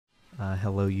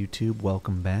Hello YouTube,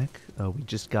 welcome back. We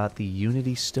just got the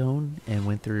Unity Stone and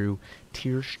went through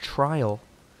Tyr's Trial,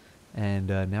 and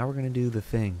now we're going to do the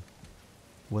thing.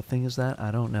 What thing is that?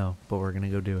 I don't know, but we're going to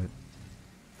go do it.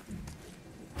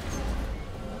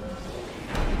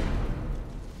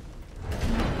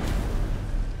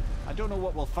 I don't know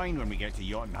what we'll find when we get to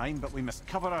Jotunheim, but we must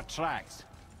cover our tracks.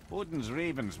 Odin's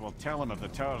ravens will tell him of the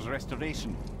tower's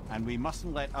restoration, and we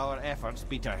mustn't let our efforts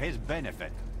be to his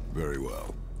benefit. Very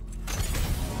well.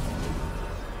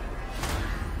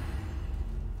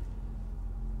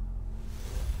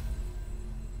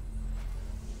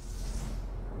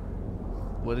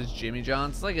 What is Jimmy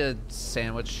John's? It's like a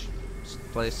sandwich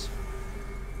place.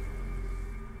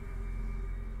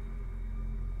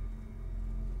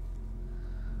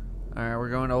 Alright, we're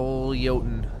going to Old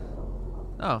Jotun.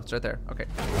 Oh, it's right there. Okay.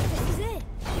 This is it.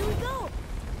 Here we go.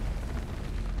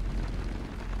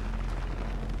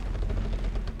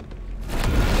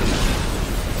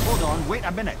 Hold on, wait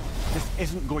a minute. This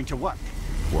isn't going to work.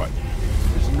 What?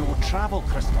 There's no travel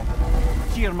crystal.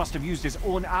 Tyr must have used his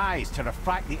own eyes to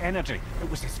refract the energy. It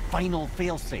was his final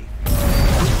failsafe.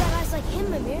 You've got eyes like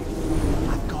him, Mimir.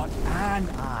 I've got an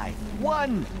eye.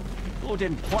 One!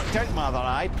 Odin plucked out my other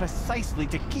eye precisely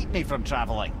to keep me from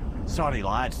traveling. Sorry,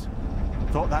 lads.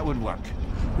 Thought that would work.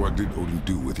 What did Odin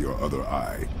do with your other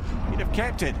eye? He'd have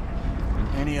kept it. In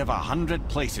any of 100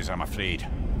 places, I'm afraid.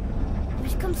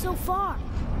 We've come so far.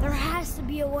 There has to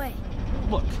be a way.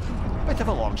 Look, bit of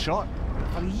a long shot.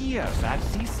 For years, I'd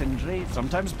see Sindri,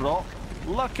 sometimes Brock,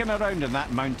 lurking around in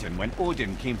that mountain when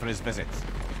Odin came for his visits.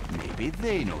 Maybe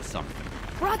they know something.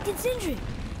 Brock and Sindri.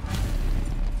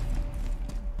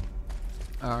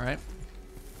 Alright.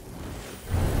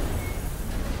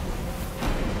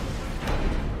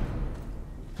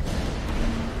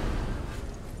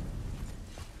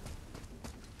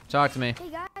 Talk to me.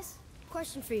 Hey guys,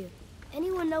 question for you.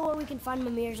 Anyone know where we can find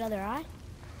Mimir's other eye?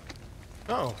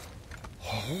 Oh.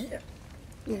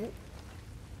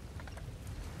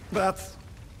 That's...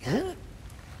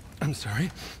 I'm sorry.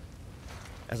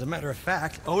 As a matter of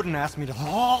fact, Odin asked me to...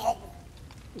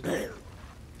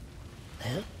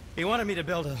 He wanted me to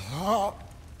build a...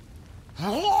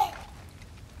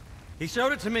 He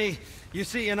showed it to me, you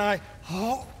see, and I...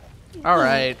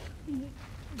 Alright.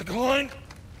 Declined.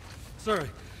 Sorry.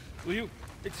 Will you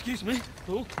excuse me?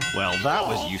 Oh. Well, that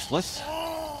was useless.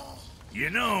 You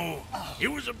know, it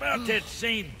was about that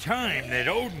same time that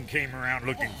Odin came around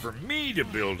looking for me to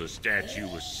build a statue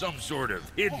with some sort of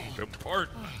hidden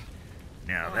compartment.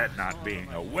 Now, that not being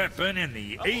a weapon and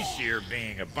the Aesir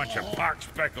being a bunch of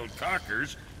pock-speckled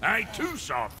cockers, I too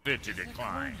saw fit to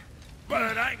decline.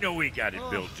 But I know he got it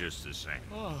built just the same.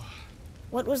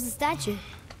 What was the statue?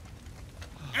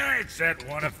 It's that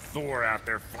one of Thor out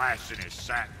there flashing his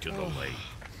sack to the lake.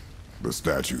 The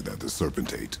statue that the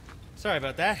serpent ate. Sorry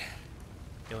about that.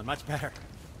 Feeling much better.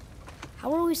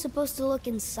 How are we supposed to look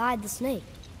inside the snake?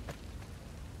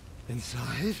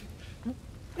 Inside?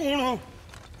 Oh no!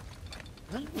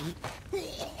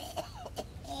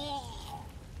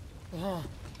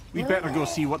 We'd better go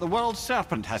see what the world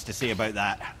serpent has to say about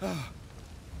that.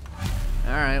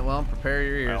 Alright, well, prepare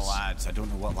your ears. Well, lads, I don't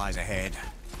know what lies ahead.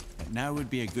 But now would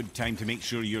be a good time to make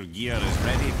sure your gear is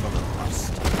ready for the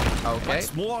burst. Okay.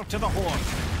 What's more to the horn?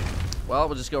 Well,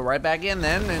 we'll just go right back in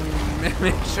then and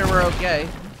make sure we're okay.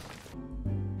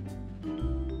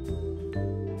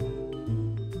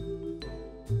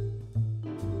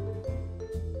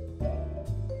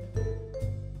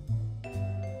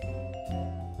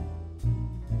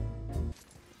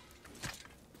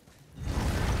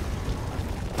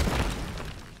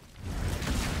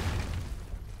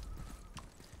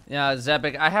 Yeah,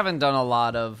 Zepic, I haven't done a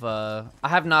lot of, I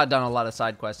have not done a lot of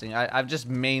side questing. I've just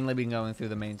mainly been going through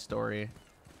the main story.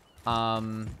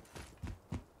 Just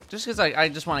because I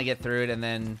just want to get through it, and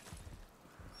then,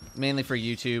 mainly for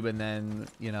YouTube, and then,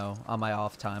 you know, on my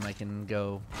off time, I can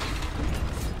go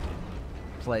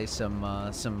play some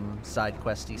side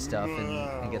questy stuff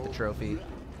and get the trophy.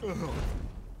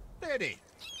 Ready.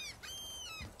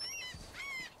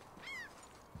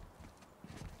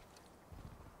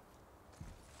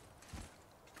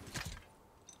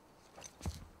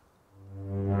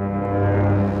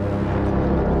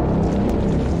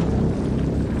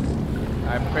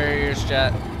 Alright, prepare your ears,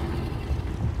 chat.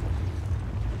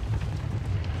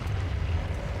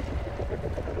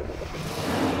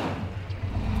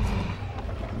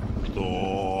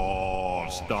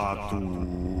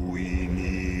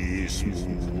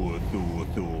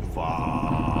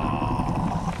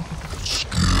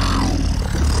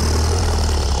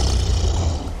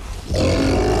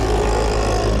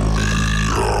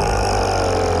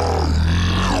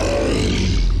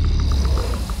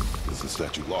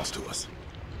 statue lost to us.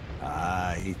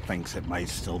 He thinks it might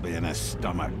still be in his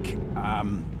stomach.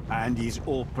 And he's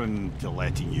open to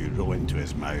letting you roll into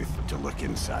his mouth to look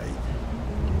inside.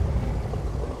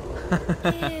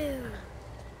 Ew.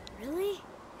 Really?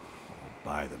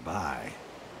 By the by,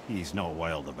 he's not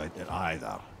wild about it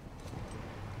either.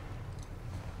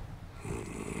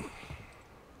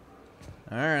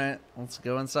 Alright, let's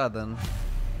go inside then.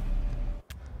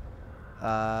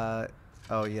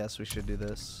 Oh yes, we should do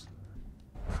this.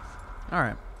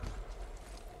 Alright.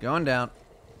 Going down.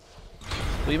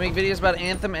 Will you make videos about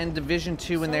Anthem and Division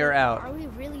 2 when they are out? Are we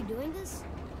really doing this?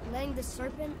 Letting the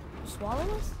serpent swallow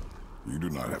us? You do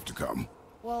not have to come.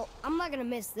 Well, I'm not gonna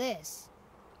miss this.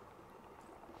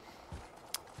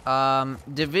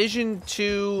 Division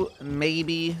 2,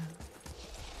 maybe.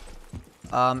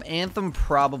 Anthem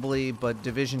probably, but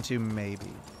Division 2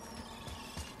 maybe.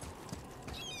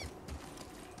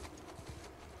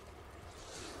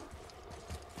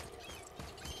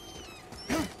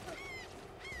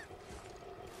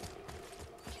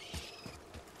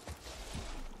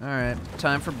 Alright,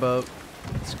 time for boat.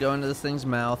 Let's go into this thing's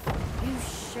mouth. You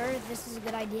sure this is a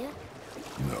good idea?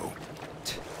 No.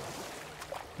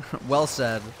 Well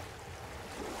said.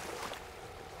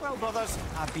 Well, brothers,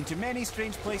 I've been to many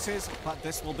strange places, but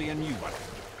this will be a new one.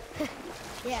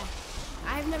 Yeah.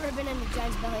 I've never been in a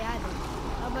giant's belly either.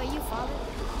 How about you, Father?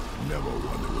 Never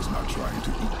one that was not trying to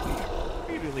eat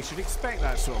me. You really should expect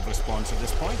that sort of response at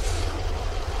this point.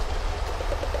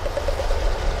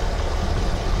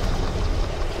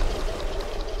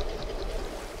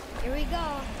 Here we go.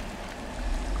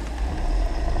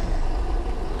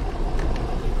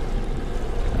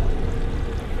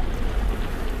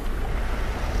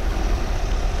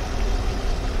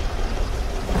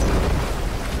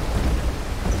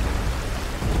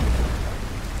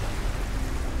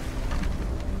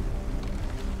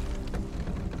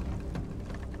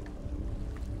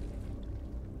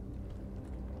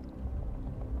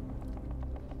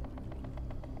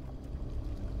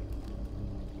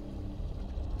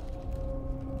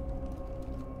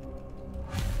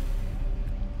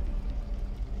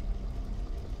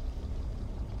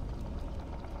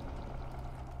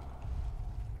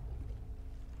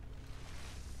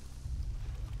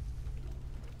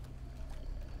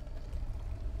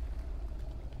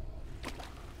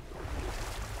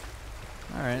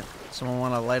 Alright. Someone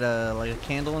want to light a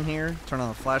candle in here? Turn on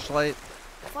the flashlight?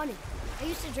 Funny. I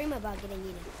used to dream about getting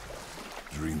eaten.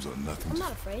 Dreams are nothing I'm to...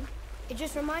 not afraid. It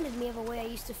just reminded me of a way I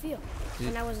used to feel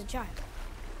when I was a child.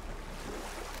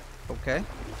 Okay.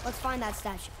 Let's find that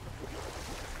statue.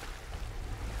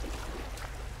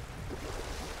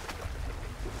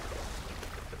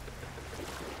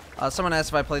 Someone asked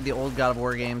if I played the old God of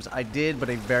War games. I did, but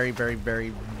a very, very, very,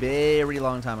 very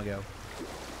long time ago.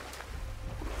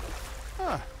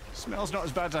 Huh. Smells not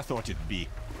as bad as I thought it'd be.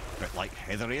 Bit like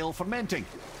heather ale fermenting.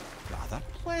 Rather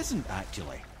pleasant,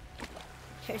 actually.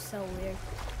 You're so weird.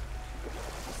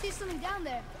 I see something down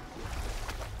there.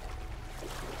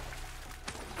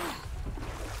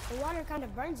 The water kind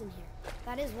of burns in here.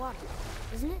 That is water,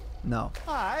 isn't it? No.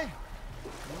 Aye.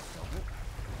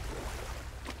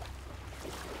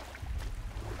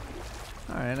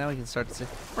 Alright, now we can start to see.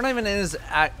 We're not even in his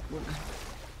act.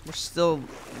 We're still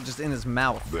just in his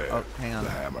mouth. There, Oh, hang on. the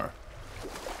hammer.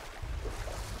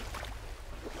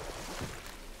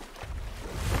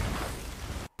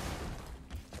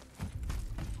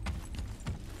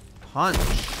 Punch.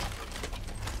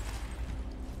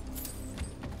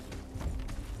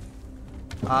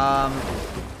 Hang on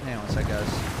one sec, guys.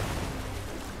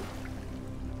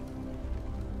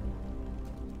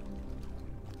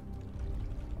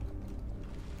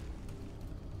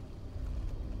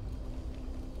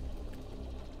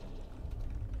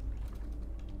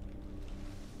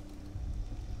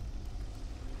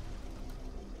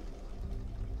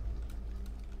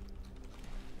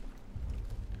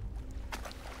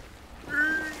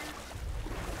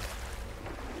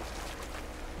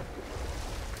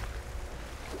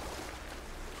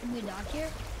 Can we dock here?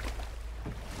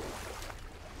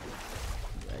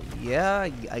 Yeah,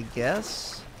 I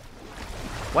guess.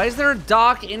 Why is there a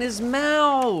dock in his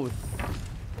mouth?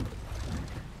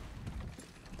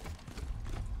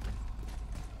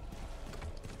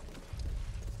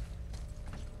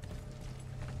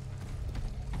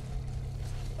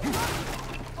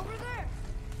 Over there!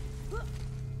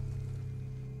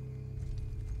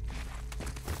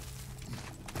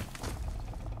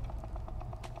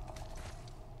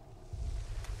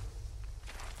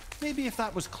 Maybe if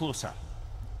that was closer.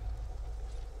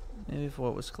 Maybe if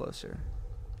what was closer.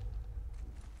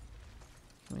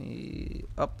 Me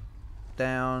up,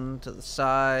 down, to the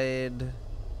side.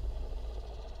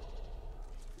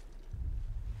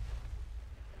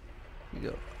 You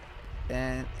go.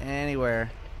 And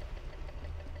anywhere.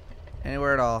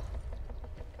 Anywhere at all.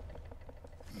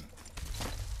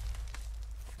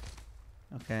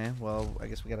 Okay, well, I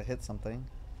guess we gotta hit something.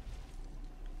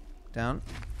 Down.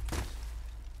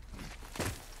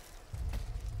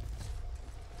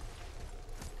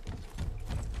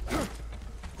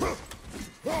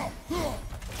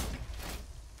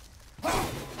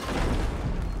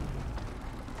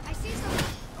 I see something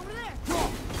over there.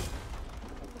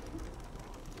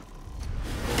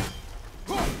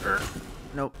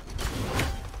 Nope.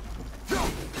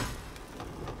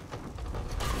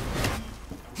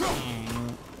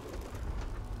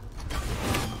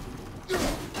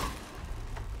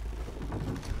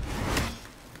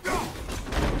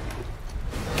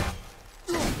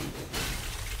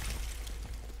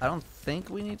 I don't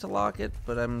think we need to lock it,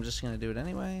 but I'm just gonna do it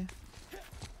anyway.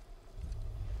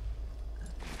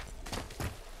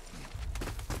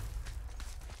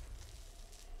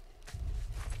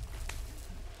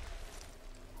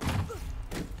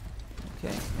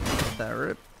 Okay, let that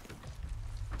rip.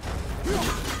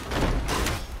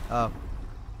 Oh.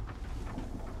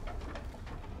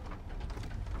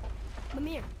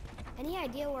 Mimir, any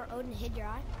idea where Odin hid your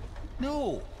eye?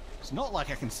 No, it's not like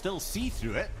I can still see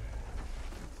through it.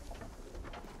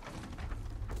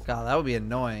 God, that would be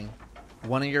annoying.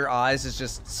 One of your eyes is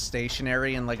just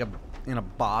stationary in like in a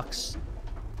box,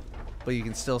 but you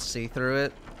can still see through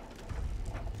it.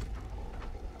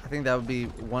 I think that would be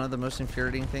one of the most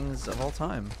infuriating things of all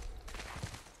time.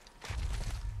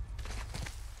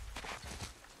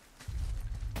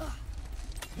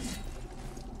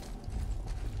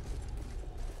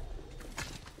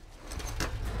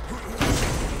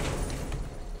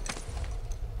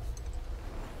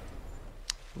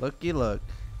 Looky look.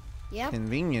 Yep.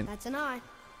 Convenient. That's an eye.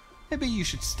 Maybe you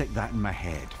should stick that in my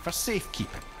head for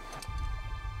safekeeping.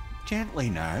 Gently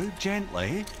now,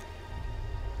 gently.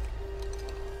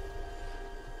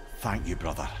 Thank you,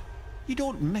 brother. You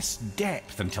don't miss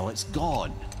depth until it's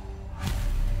gone.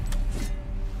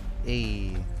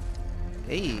 Hey.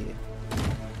 Hey.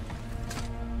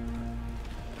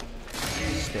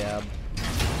 Stab.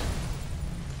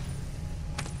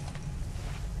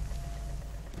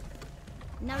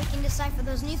 Now we can decipher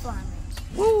those new flying rooms.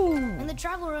 Woo! And the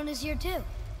travel rune is here too.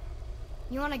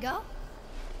 You wanna go?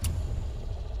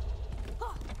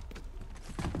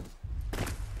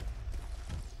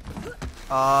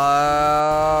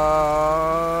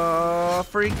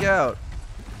 Freak out.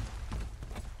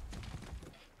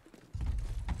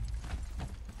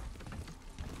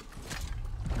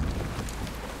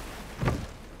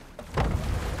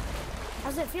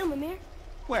 How's it feel, Mimir?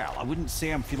 Well, I wouldn't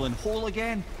say I'm feeling whole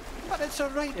again, but it's a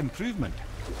right improvement.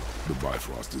 The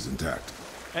Bifrost is intact.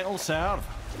 It'll serve.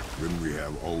 Then we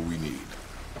have all we need.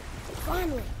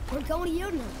 Finally, we're going to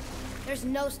Jotunheim. There's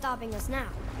no stopping us now.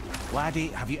 Laddie,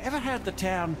 have you ever heard the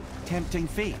term tempting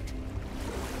fate?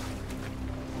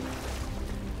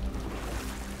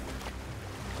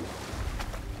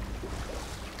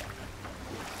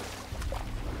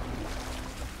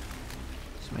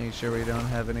 Just making sure we don't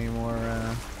have any more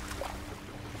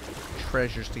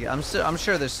treasures to get. I'm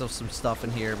sure there's still some stuff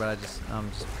in here, but I'm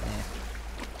just eh.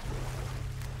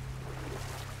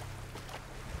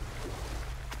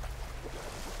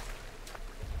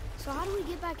 So how do we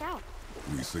get back out?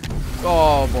 We signal.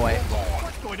 Oh boy.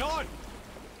 What's going on?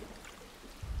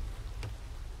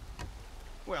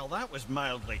 Well, that was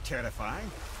mildly terrifying.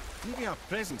 Maybe our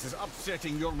presence is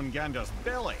upsetting Jormungandr's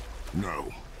belly. No.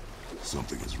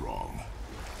 Something is wrong.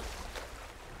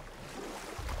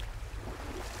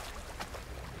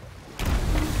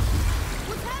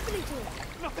 What's happening to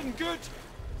him? Nothing good.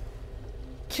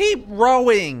 Keep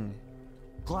rowing.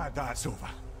 Glad that's over.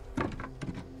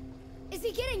 Is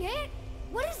he getting hit?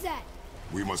 What is that?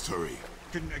 We must hurry.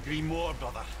 Couldn't agree more,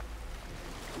 brother.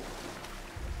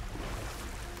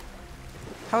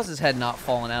 How's his head not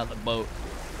falling out of the boat?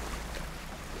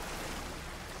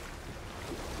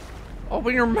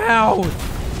 Open your mouth!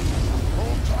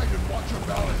 Hold tight and watch your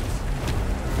balance.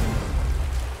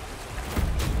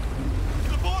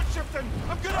 The boat shifting!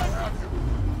 I'm good I have you.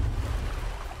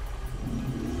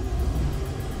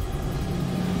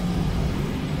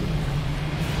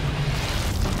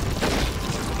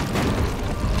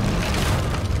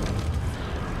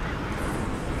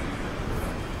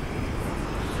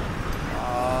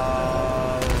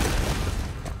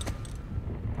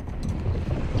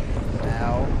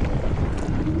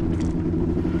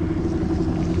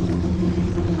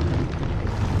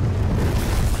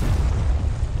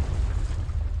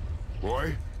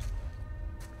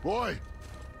 Boy!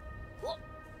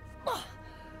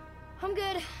 I'm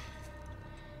good. I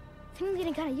think I'm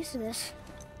getting kind of used to this.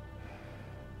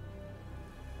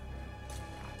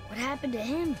 What happened to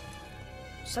him?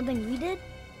 Something we did?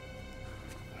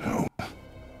 No.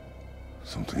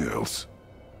 Something else.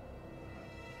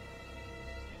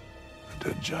 A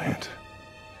dead giant.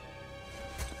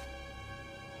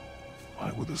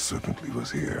 Why would the serpent leave us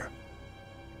here?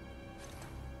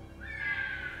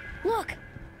 Look!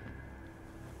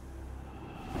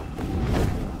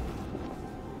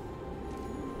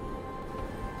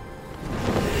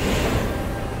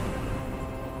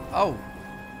 Oh.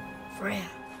 Freya.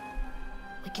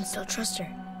 We can still trust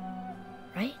her.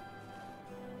 Right?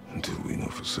 Until we know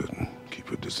for certain, keep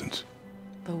her distant.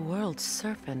 The world's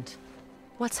serpent.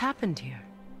 What's happened here?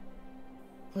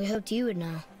 We hoped you would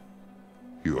know.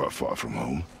 You are far from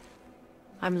home.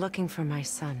 I'm looking for my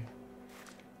son.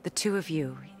 The two of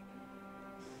you.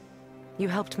 You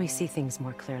helped me see things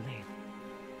more clearly.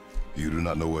 You do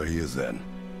not know where he is then?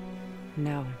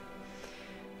 No.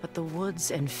 But the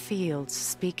woods and fields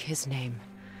speak his name.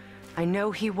 I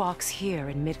know he walks here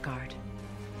in Midgard.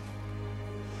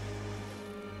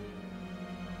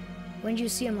 When did you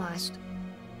see him last?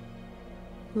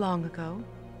 Long ago.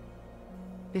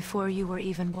 Before you were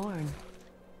even born.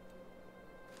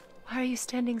 Why are you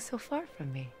standing so far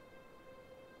from me?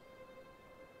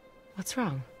 What's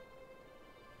wrong?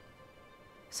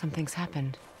 Something's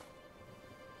happened.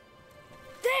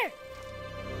 There!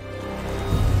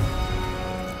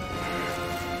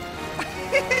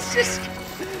 It's just...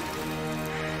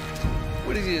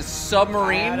 What is he, a I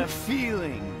submarine? had a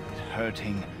feeling that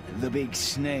hurting the big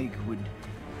snake would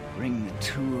bring the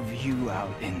two of you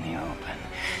out in the open.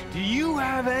 Do you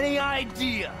have any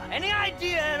idea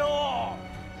at all,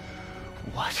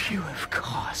 what you have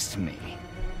cost me?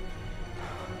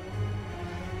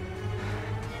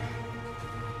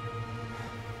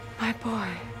 My boy.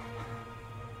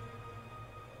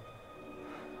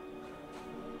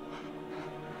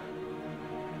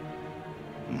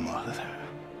 Mother.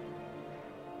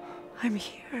 I'm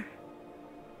here.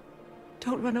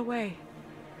 Don't run away.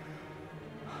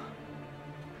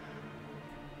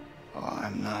 Oh,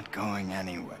 I'm not going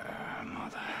anywhere,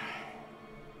 Mother.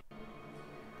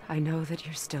 I know that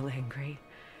you're still angry.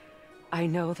 I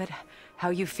know that how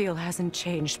you feel hasn't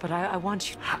changed, but I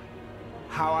want you...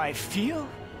 How I feel?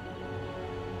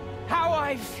 How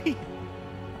I feel?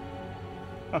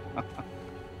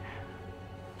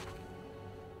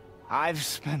 I've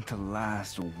spent the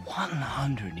last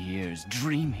 100 years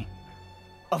dreaming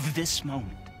of this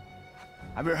moment.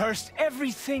 I rehearsed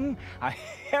everything I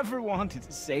ever wanted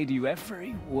to say to you,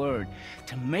 every word,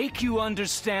 to make you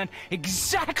understand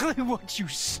exactly what you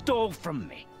stole from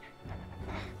me.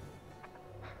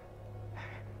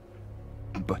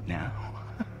 But now,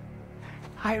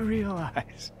 I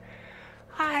realize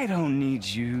I don't need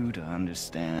you to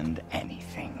understand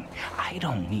anything. I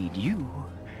don't need you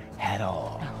at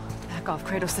all. No, back off,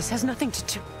 Kratos. This has nothing to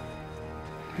do...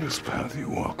 This path you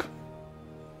walk.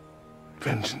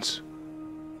 Vengeance.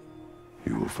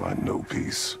 You will find no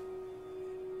peace.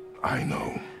 I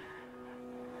know.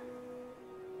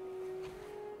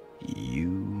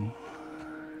 You...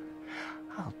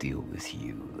 I'll deal with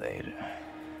you later.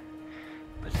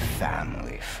 But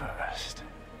family first.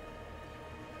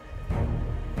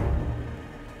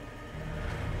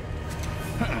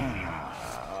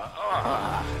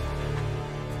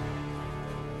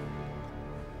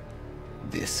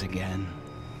 This again?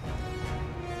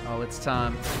 Oh, it's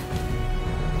time.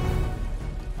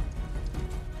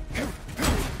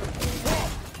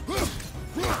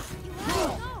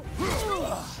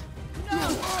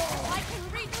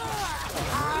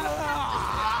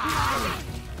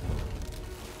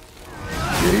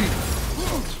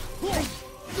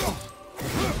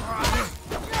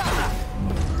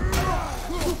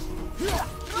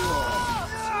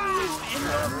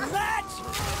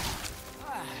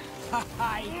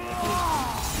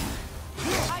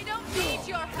 I don't need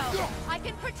your help. I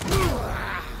can protect you.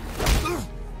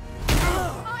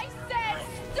 I said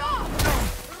stop!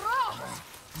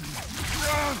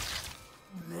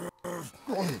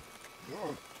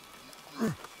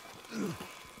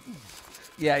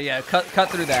 Yeah, cut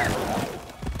through that.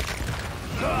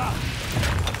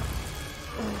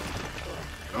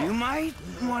 You might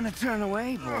want to turn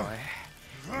away, boy.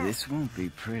 This won't be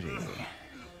pretty.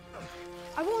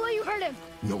 I won't let you hurt him.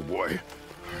 No, boy.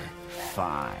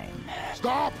 Fine.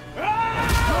 Stop!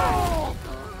 No!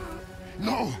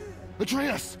 No!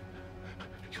 Atreus!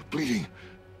 You're bleeding.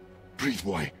 Breathe,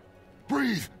 boy.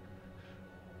 Breathe!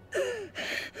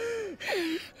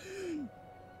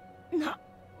 Not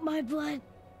my blood.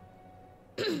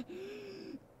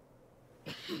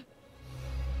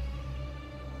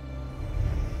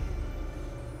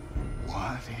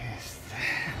 What is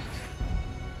that?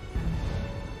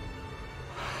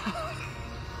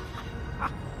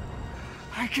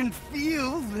 can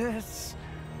feel this.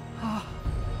 I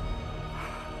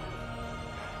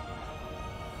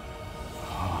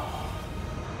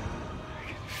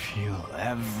can feel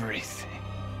everything.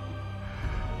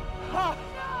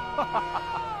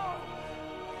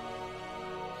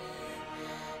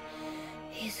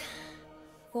 He's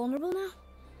vulnerable now?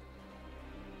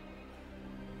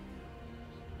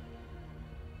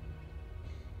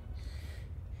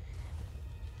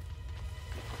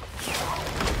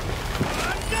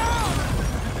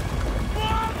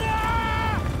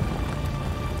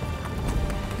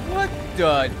 What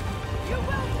the? You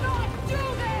will not do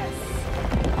this!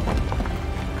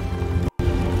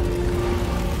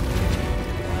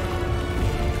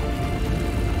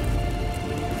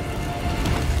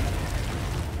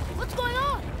 What's going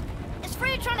on? Is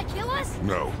Freya trying to kill us?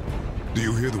 No. Do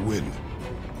you hear the wind?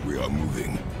 We are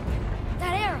moving.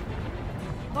 That arrow.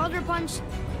 Baldur punched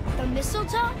the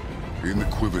mistletoe? In the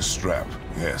quiver strap,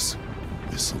 yes.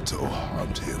 Mistletoe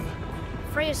harmed him.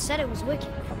 Freya said it was wicked.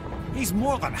 He's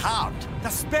more than harmed. The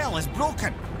spell is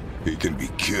broken. He can be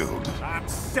killed. I'm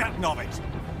certain of it.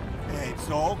 It's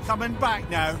all coming back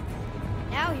now.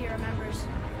 Now he remembers.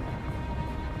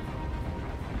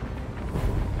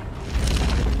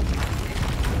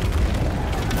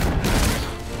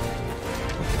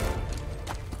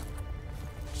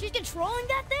 She's controlling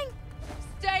that thing?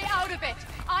 Stay out of it!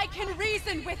 I can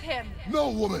reason with him! No,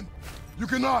 woman! You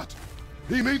cannot!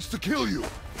 He means to kill you!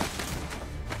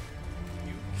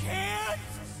 You can't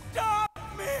stop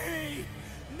me!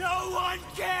 No one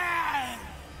can!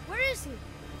 Where is he?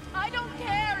 I don't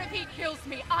care if he kills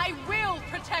me. I will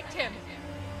protect him.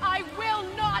 I will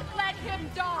not let him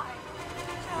die.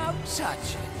 Don't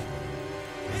touch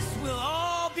it. This will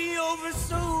all be over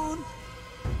soon.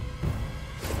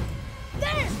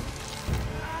 There!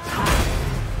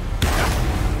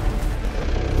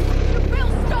 You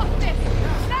will stop this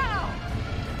now.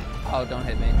 Oh, don't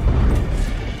hit me.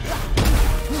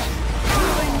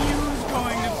 I knew it was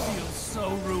going to feel so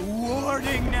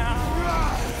rewarding now.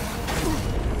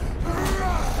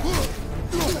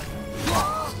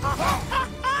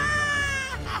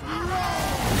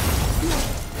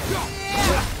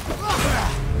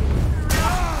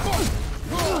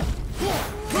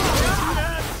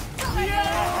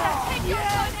 Take your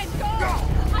gun and go.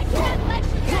 I can't let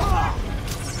you get hurt.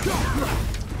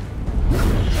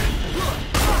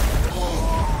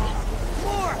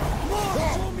 More!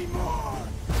 Show me more!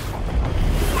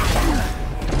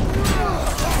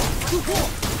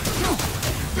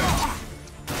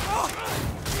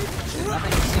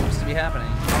 Nothing seems to be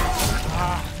happening.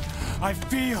 I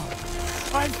feel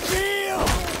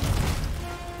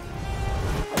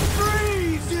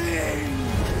freezing.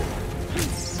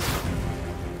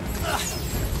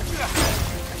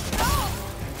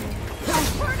 You're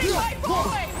hurting my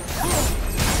boy.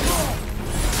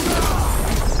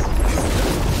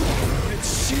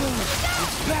 It's chill.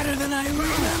 It's better than I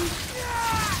remember.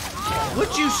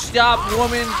 Would you stop,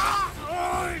 woman?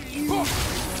 You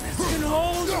can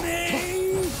hold me.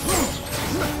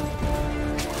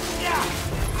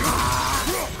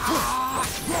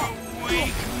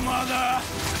 Weak mother.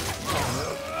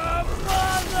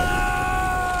 Mother.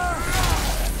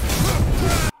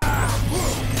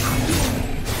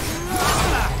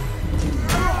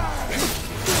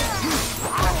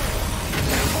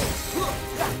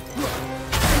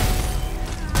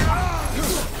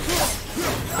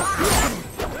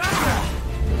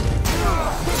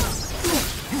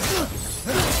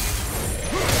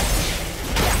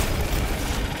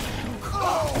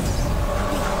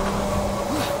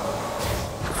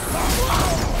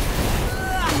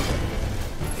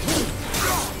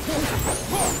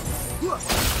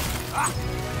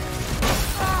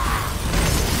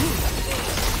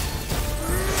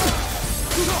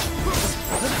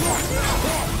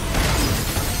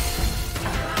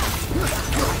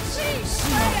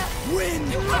 Win!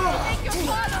 You have to take your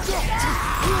father.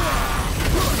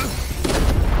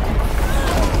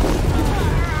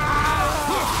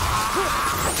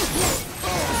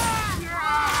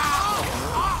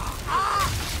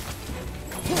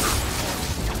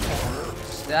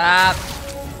 Stop.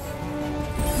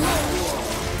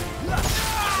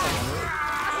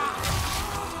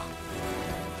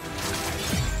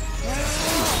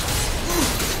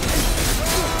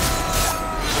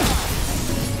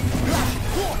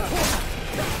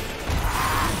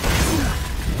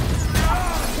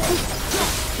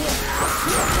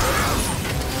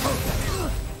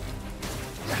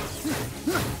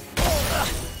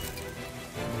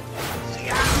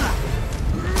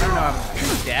 I don't know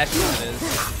how dashing it is.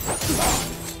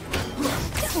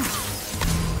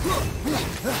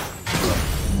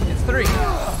 It's 3.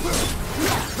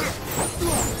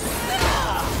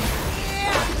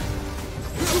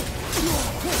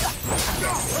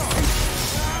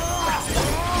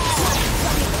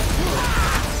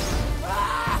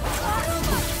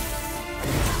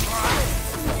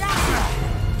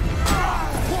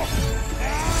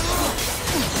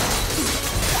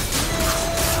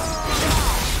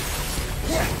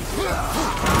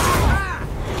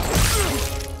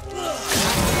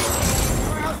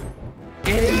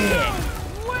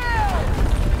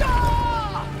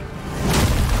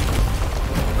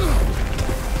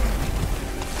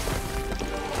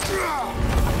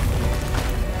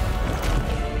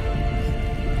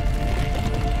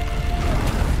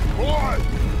 Boy!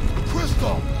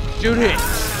 Crystal! Shoot it!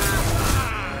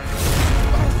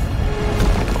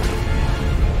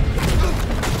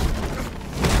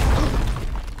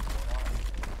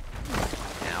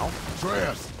 Ow.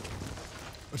 Atreus!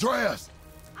 Atreus!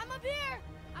 I'm up here.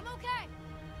 I'm okay.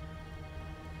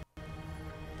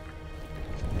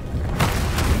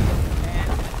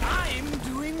 I'm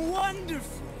doing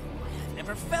wonderful. I've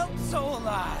never felt so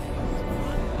alive.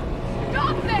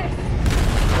 Stop this!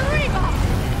 Reba!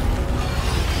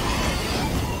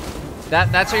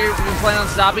 That's how you're planning on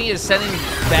stopping? Is sending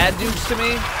bad dudes to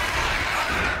me?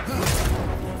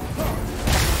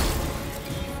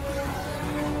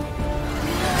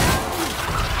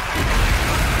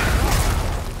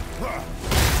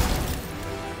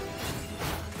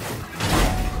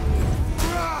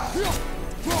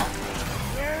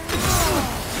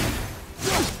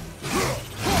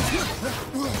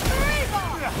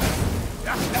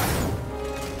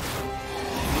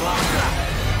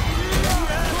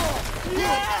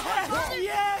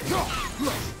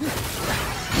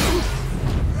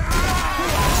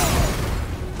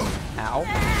 Ow.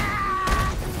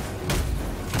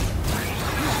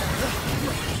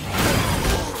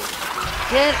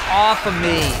 Get off of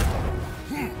me.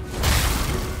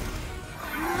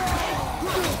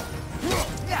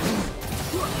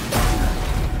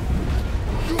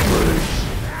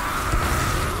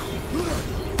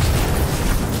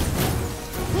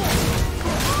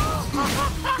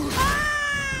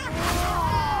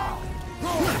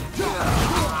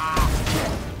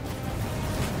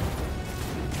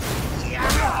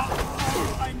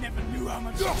 I never knew how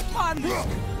much fun this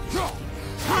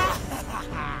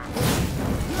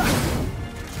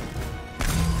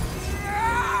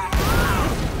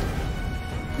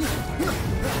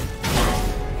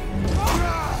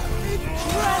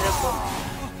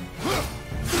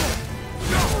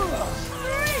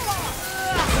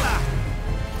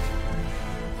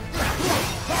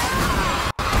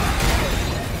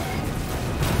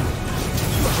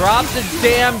Drop the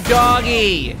damn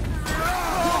doggy.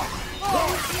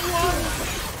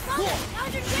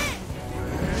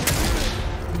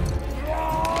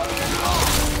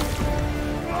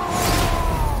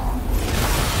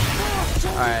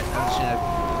 Alright, I'm just gonna...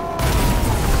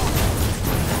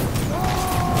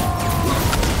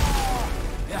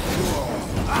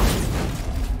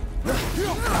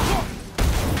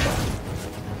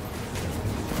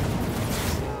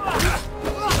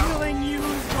 Killing you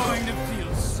is going to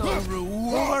feel so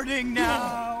rewarding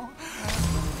now.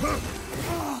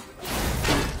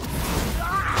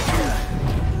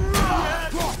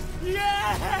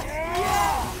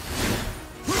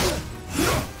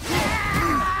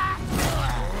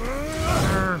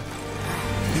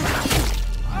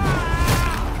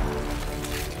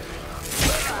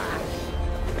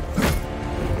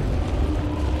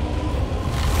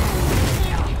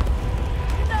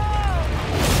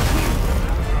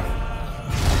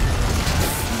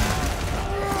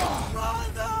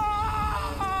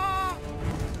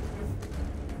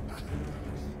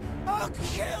 I'll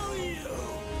kill you.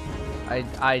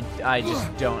 I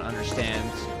just don't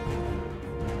understand.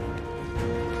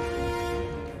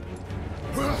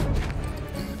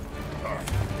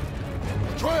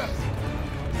 Atreus!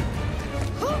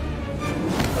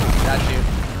 Got you.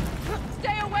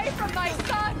 Stay away from my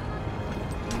son!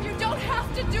 You don't have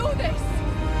to do this!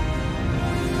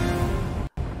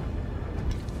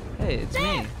 Hey, it's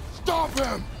me. Stop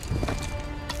him!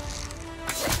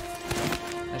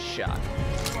 A shot.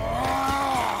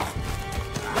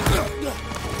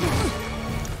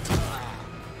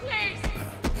 Please!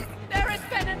 There has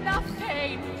been enough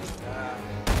pain!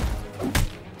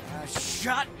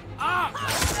 Shut up!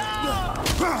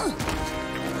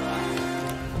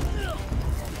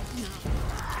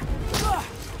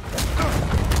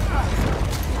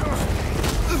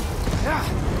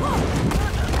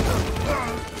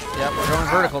 Yep, we're going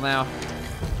vertical now.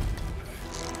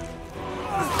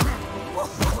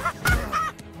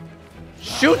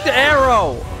 Shoot the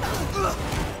arrow!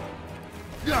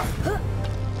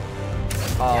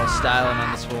 Oh, styling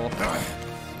on this fool.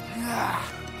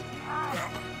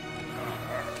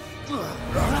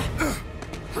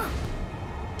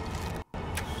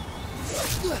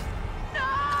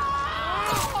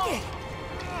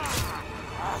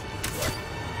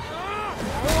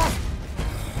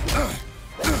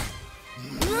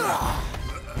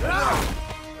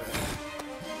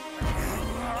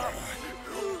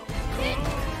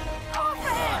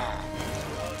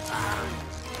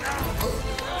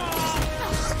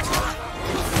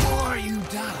 Before you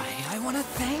die, I want to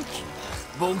thank you.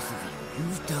 Both of you.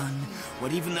 You've I've done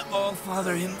what even the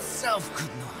All-Father himself could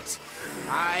not.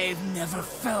 I've never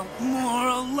felt more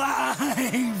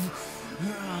alive!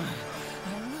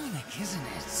 Ironic, isn't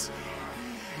it?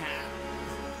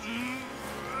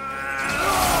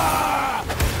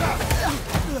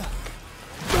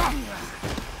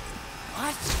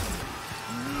 What?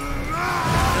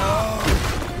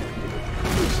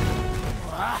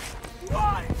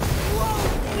 What?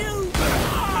 Won't you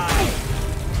die?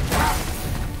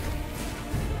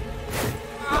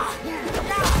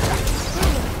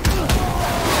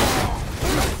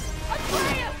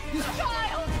 Atreus!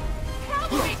 Child!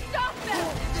 Help me stop them!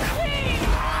 Please!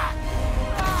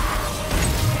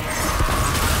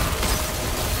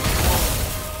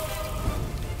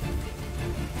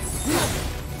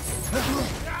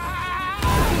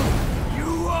 You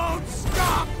won't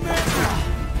stop me!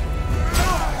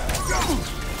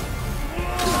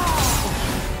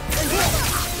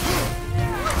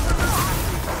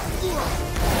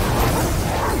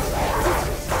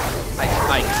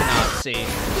 I cannot see. It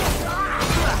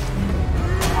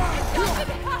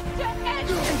doesn't have to end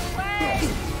this way!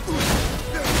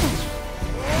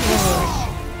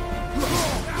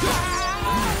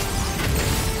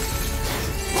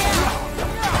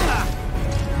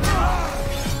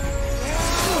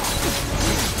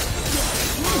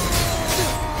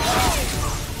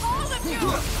 All of you!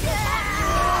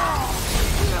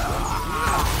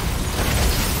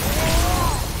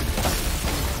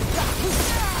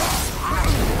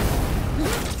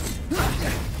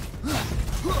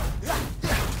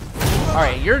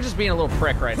 Alright, you're just being a little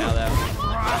prick right now, though.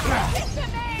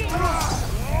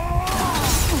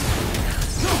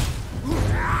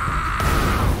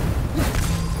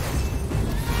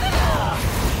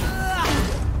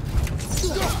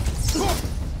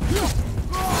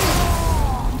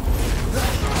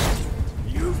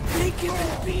 You think you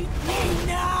can beat me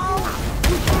now?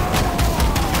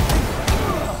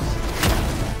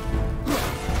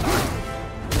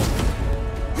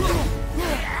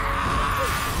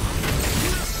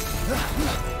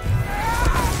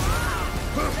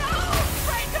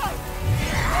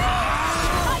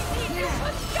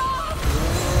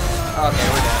 Okay,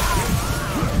 we're dead.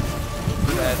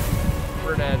 We're dead.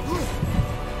 We're dead.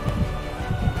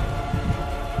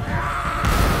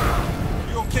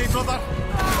 You okay, brother?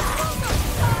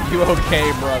 You okay,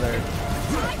 brother?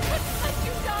 I couldn't let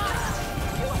you die!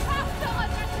 You have to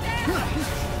understand!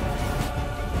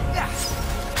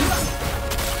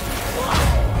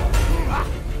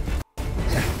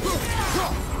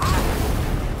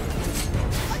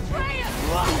 Atreus!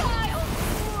 Child!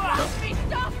 Help me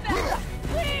stop them!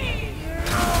 Please!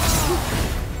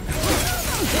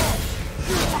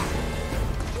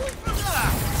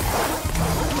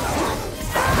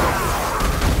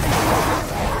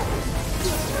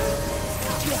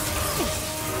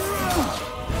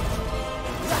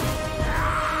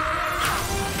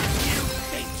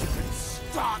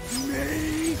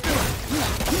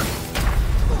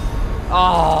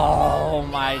 Oh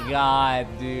my god,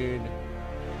 dude.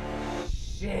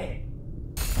 Shit.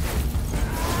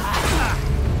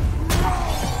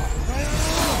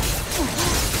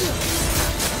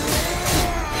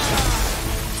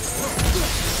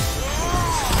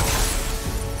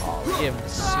 Oh, give him a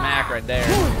smack right there.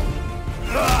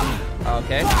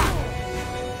 Okay.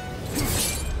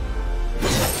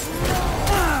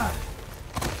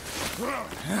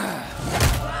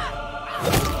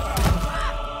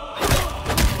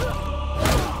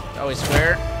 Oh, we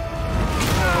swear.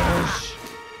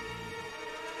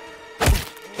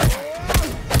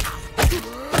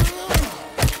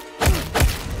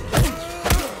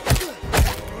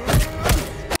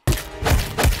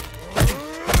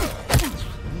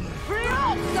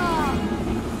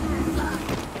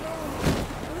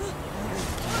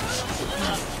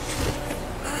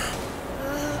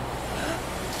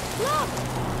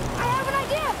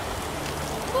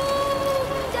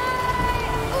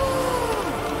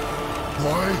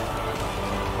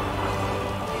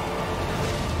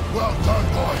 Well done,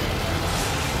 boy.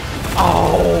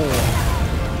 Oh!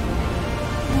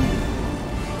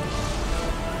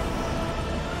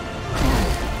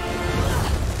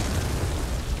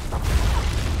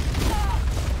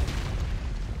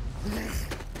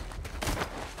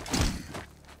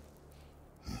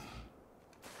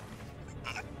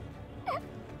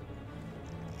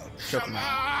 Choke him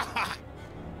out.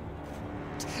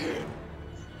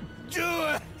 Do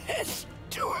it!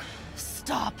 Do it!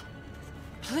 Stop.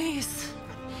 Please.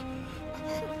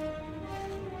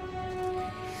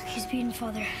 He's beaten,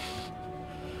 Father.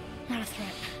 Not a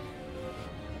threat.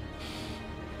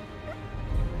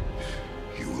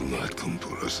 You will not come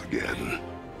for us again.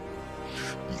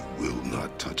 You will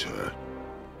not touch her.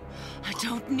 I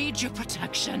don't need your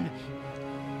protection.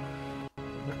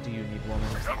 What do you need, woman?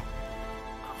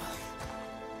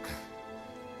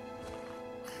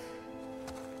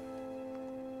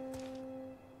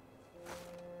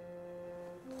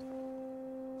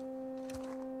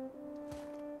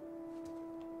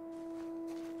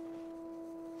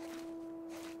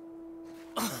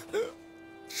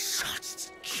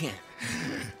 Just can't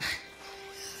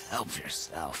help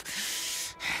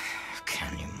yourself.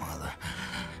 Can you, Mother?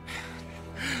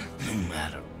 No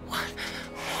matter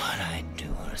what I do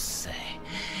or say,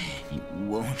 you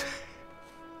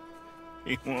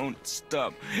won't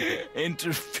stop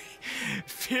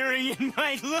interfering in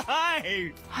my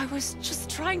life. I was just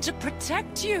trying to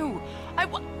protect you.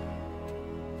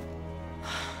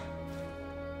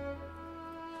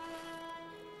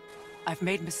 I've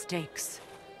made mistakes.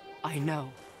 I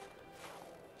know.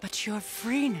 But you're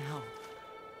free now.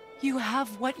 You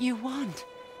have what you want.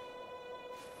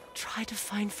 Try to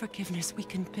find forgiveness. We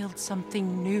can build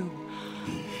something new.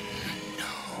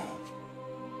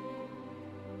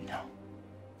 No.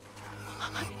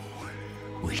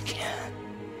 We can't.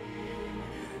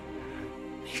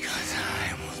 Because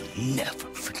I will never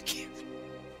forgive.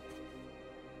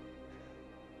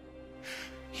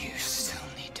 You still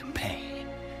need to pay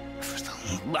for the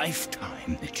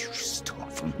lifetime that you stole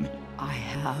from me. I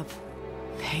have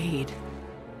paid.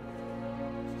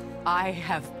 I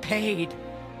have paid.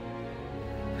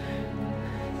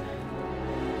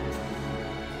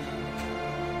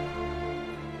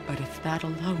 But if that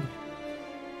alone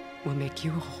will make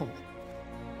you whole,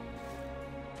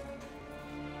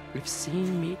 if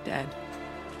seeing me dead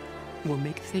will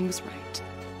make things right,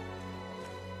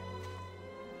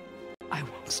 I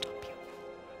won't stop you.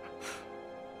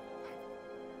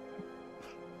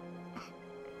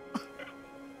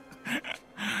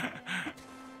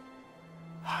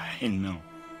 I know.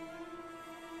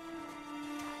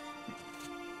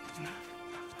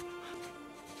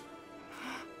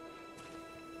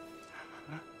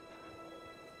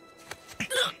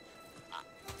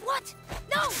 What?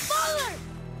 No, Father!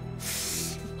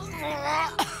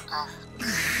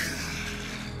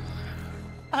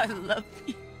 I love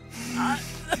you.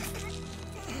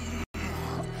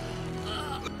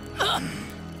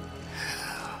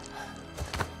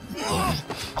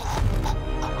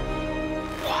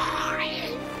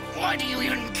 Why do you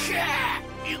even care?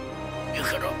 You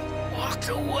could have walked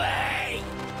away.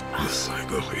 The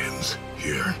Cyberians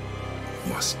here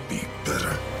must be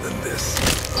better than this.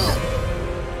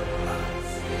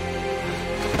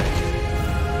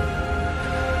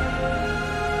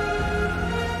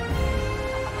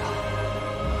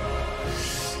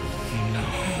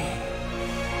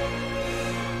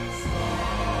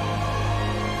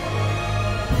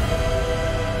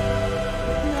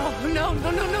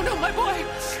 No, my boy!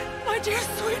 My dear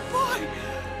sweet boy!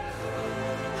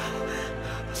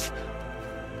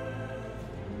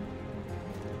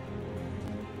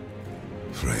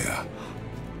 Freya.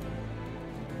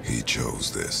 He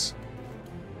chose this.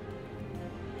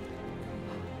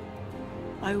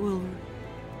 I will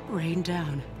rain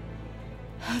down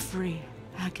every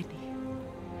agony,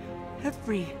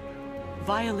 every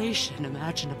violation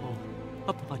imaginable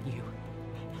upon you.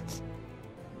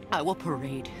 I will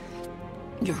parade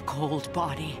your cold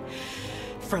body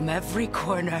from every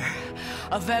corner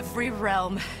of every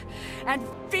realm and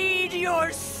feed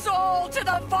your soul to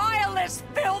the vilest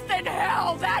filth in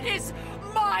hell. That is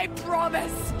my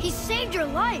promise. He saved your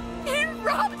life. He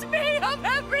robbed me of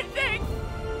everything.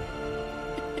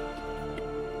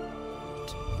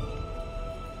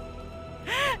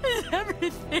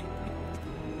 Everything.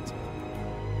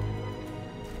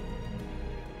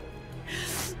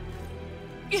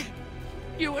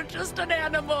 You were just an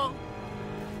animal.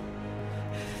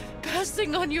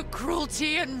 Passing on your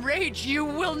cruelty and rage, you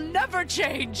will never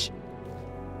change.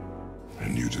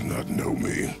 And you do not know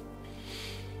me.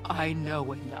 I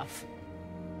know enough.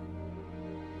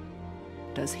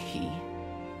 Does he?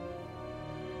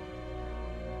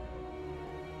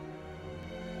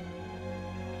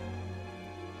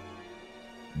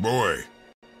 Boy.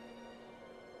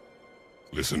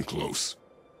 Listen close.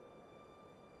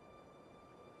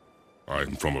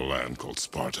 I'm from a land called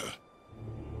Sparta.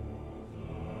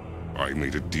 I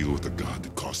made a deal with the god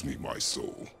that cost me my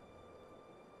soul.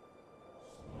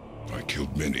 I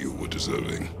killed many who were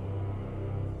deserving.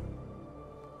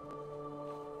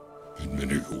 And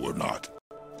many who were not.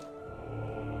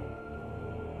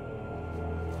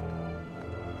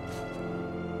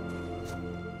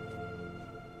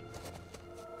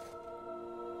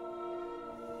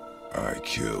 I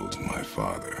killed my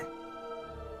father.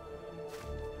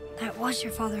 That was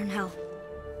your father in hell.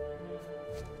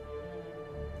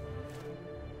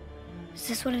 Is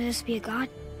this what it is to be a god?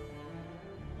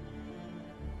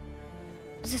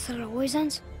 Is this how it always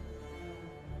ends?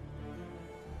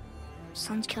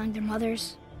 Sons killing their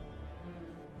mothers?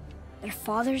 Their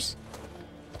fathers?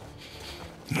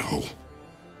 No.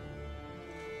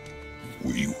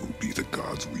 We will be the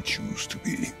gods we choose to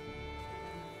be.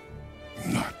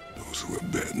 Not those who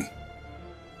have been.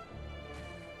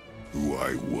 Who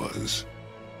I was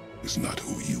is not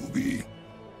who you'll be.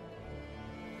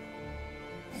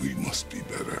 We must be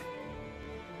better.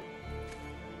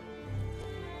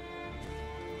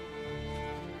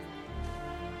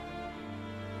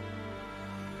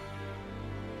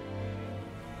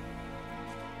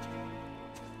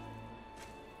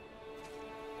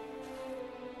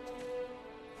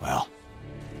 Well,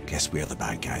 guess we're the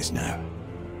bad guys now.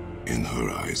 In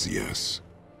her eyes, yes.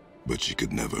 But she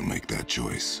could never make that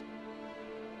choice.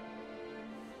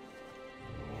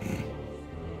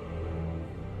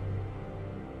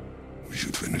 We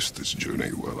should finish this journey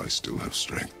while I still have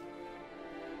strength.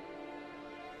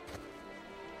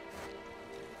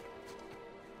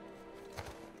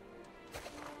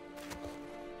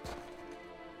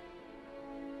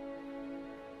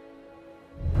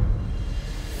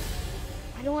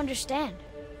 I don't understand.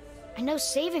 I know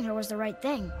saving her was the right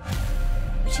thing,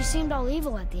 but she seemed all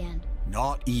evil at the end.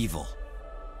 Not evil.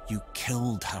 You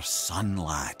killed her son,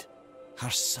 lad. Her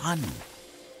son.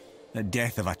 The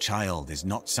death of a child is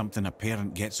not something a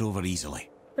parent gets over easily.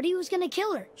 But he was gonna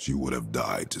kill her. She would have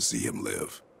died to see him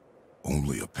live.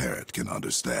 Only a parent can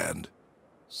understand.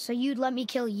 So you'd let me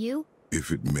kill you? If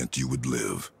it meant you would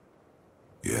live.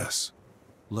 Yes.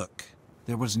 Look,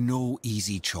 there was no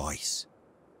easy choice.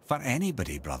 For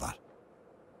anybody, brother.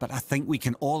 But I think we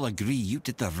can all agree you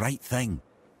did the right thing.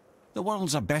 The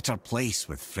world's a better place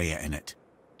with Freya in it.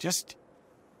 Just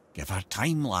give her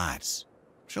time, lads.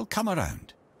 She'll come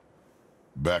around.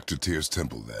 Back to Tyr's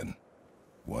temple, then.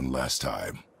 One last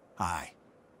time. Aye.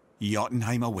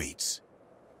 Jotunheim awaits.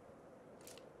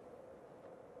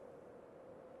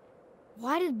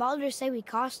 Why did Baldur say we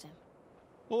cost him?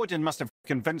 Odin must have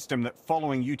convinced him that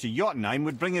following you to Jotunheim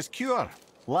would bring his cure.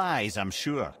 Lies, I'm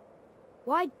sure.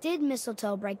 Why did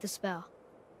mistletoe break the spell?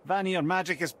 Vanir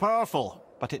magic is powerful,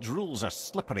 but its rules are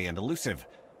slippery and elusive.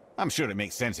 I'm sure it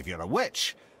makes sense if you're a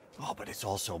witch. Oh, but it's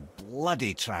also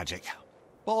bloody tragic.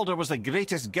 Baldur was the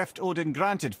greatest gift Odin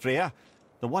granted Freya,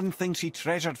 the one thing she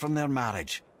treasured from their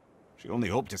marriage. She only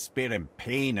hoped to spare him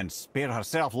pain and spare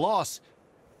herself loss.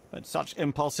 But such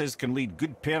impulses can lead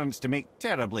good parents to make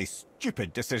terribly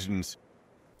stupid decisions.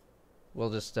 We'll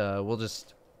just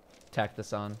tack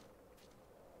this on.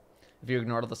 If you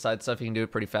ignore all the side stuff, you can do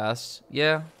it pretty fast.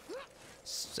 Yeah,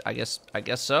 I guess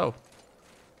so.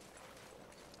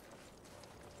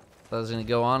 That was gonna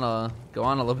go on a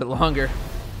little bit longer,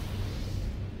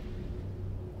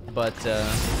 but I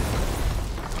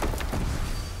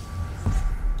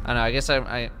don't know. I guess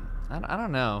I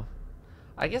don't know.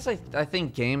 I guess I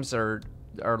think games are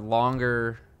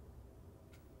longer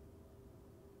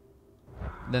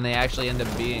than they actually end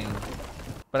up being.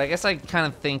 But I guess I kind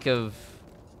of think of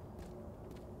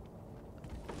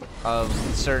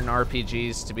certain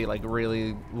RPGs to be like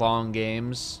really long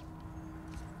games.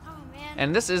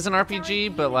 And this is an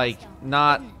RPG, but like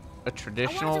not a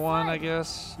traditional one, I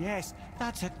guess. Yes,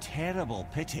 that's a terrible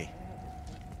pity.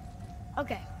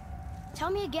 Okay. Tell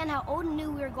me again how Odin knew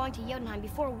we were going to Jotunheim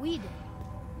before we did.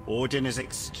 Odin is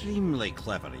extremely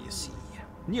clever, you see.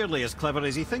 Nearly as clever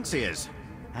as he thinks he is.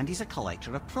 And he's a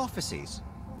collector of prophecies.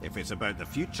 If it's about the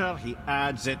future, he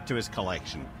adds it to his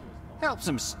collection. Helps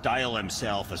him style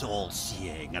himself as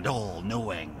all-seeing and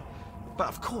all-knowing. But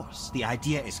of course, the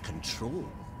idea is control.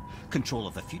 Control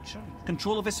of the future,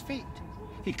 control of his fate.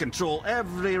 He'd control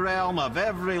every realm of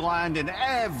every land in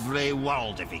every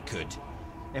world if he could.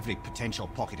 Every potential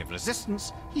pocket of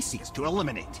resistance, he seeks to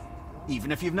eliminate. Even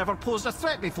if you've never posed a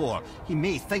threat before, he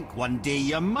may think one day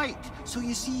you might. So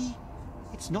you see,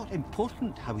 it's not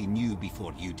important how he knew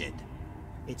before you did.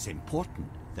 It's important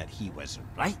that he was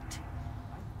right.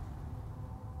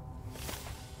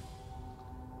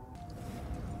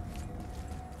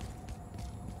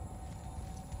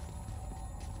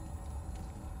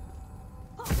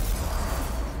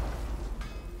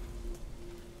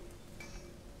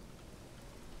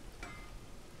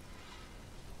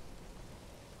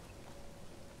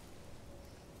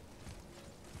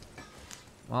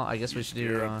 Well, I guess we should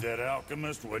do. That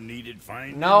alchemist what needed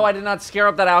finding. No, I did not scare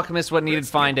up that alchemist. What needed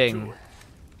finding?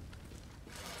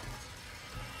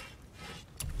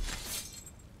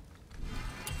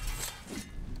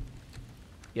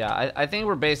 Yeah, I think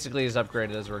we're basically as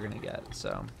upgraded as we're gonna get.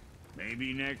 So.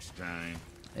 Maybe next time.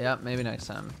 Yeah, maybe next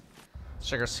time. Let's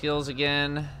check our skills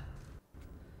again.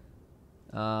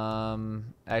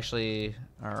 Actually,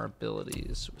 our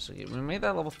abilities. So we made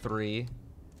that level 3.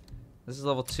 This is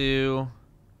level 2.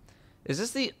 Is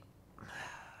this the...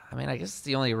 I mean, I guess it's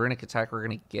the only runic attack we're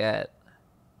going to get.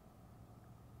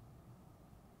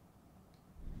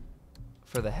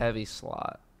 For the heavy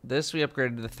slot. This we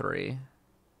upgraded to 3.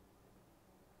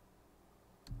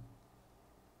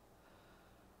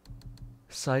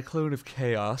 Cyclone of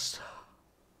Chaos.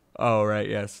 Oh, right,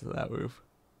 yes, that move.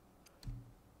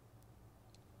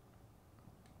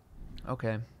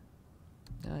 Okay.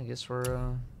 Yeah, I guess we're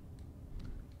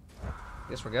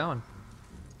going.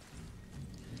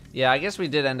 Yeah, I guess we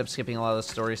did end up skipping a lot of the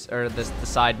stories or the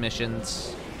side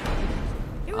missions.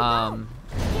 Here we go. I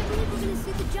can't believe we're gonna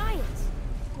see the giants.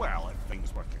 Well, if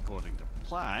things work according to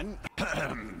plan.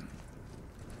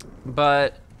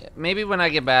 But maybe when I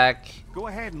get back, Go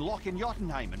ahead and lock in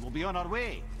Jotunheim and we'll be on our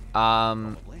way.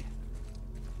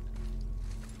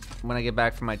 when I get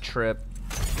back from my trip,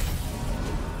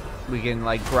 we can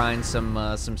like grind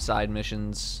some side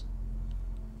missions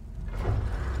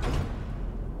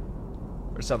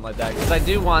or something like that. Because I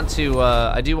do want to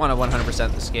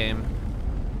 100% this game.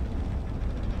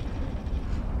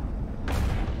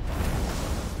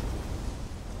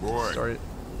 Boy, Start it.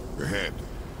 ahead.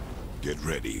 Get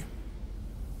ready.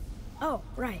 Oh,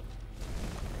 right.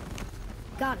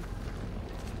 Got him.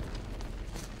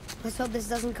 Let's hope this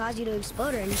doesn't cause you to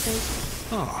explode or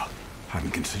anything. Oh,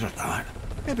 hadn't considered that.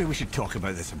 Maybe we should talk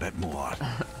about this a bit more.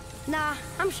 Nah,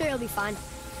 I'm sure you'll be fine.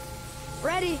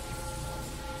 Ready?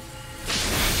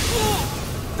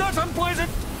 That's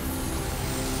unpleasant!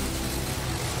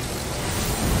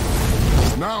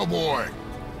 Now, boy.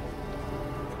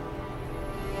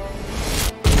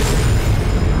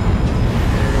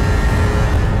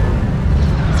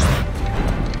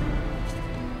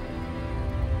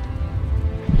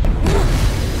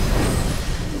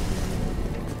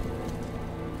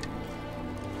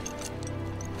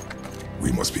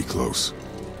 We must be close.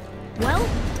 Well,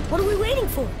 what are we waiting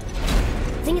for?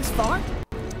 Think it's far?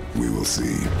 We will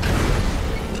see.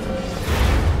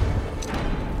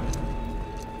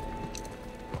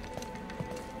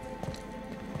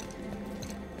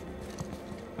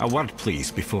 A word,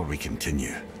 please, before we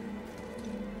continue.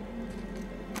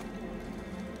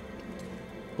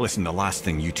 Listen, the last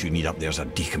thing you two need up there's a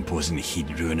decomposing heat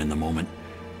ruin in the moment.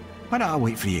 Why don't I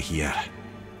wait for you here?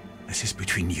 This is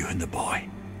between you and the boy.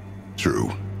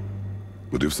 True.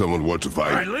 But if someone were to My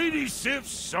fight... lady Sif's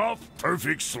soft,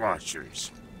 perfect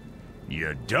sloshers.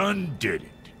 You done did it.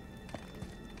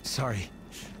 Sorry.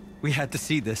 We had to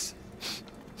see this.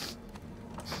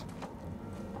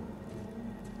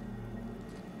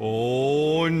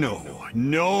 Oh, no.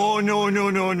 No, no, no,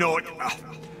 no, no.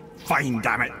 Fine,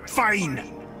 damn it.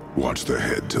 Fine. Watch the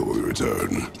head till we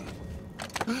return.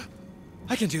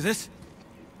 I can do this.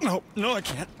 No, no, I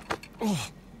can't. Oh.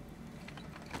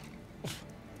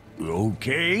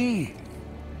 Okay.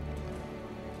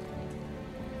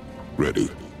 Ready.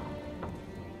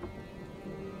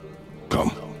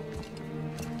 Come.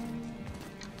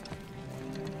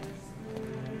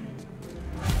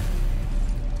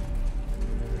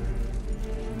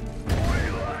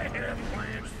 Well, I have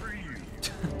plans for you.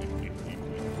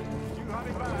 You have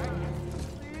it back.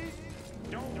 Please?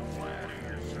 Don't flatter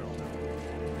yourself.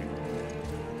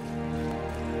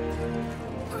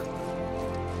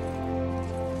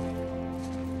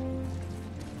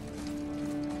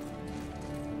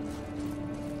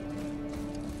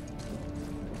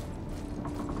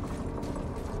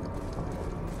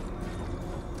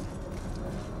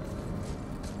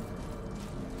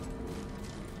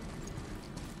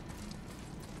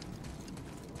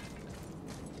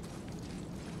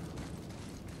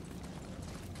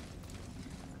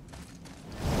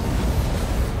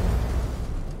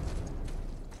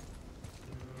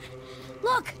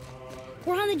 Look!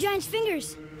 We're on the giant's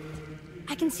fingers.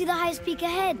 I can see the highest peak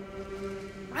ahead.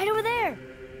 Right over there.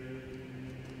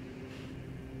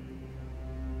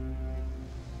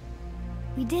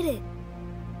 We did it.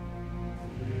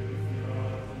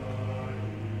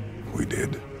 We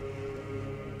did.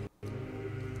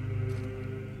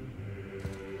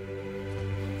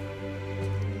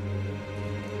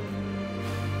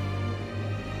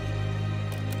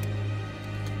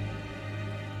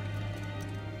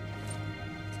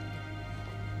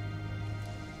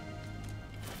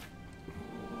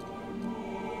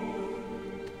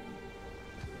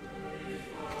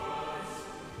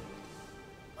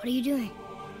 What are you doing?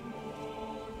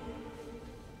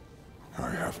 I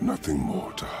have nothing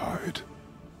more to hide.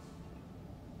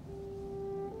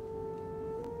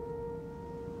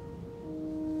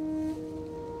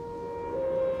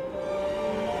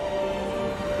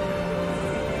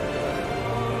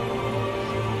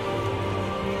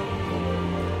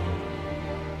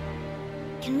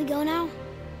 Can we go now?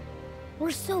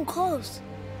 We're so close.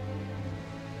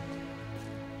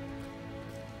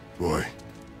 Boy.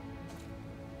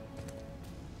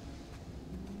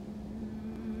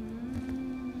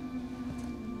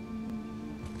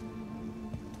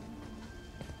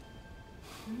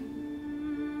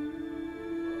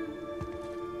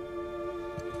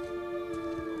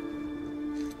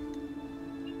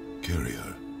 Carry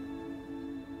her.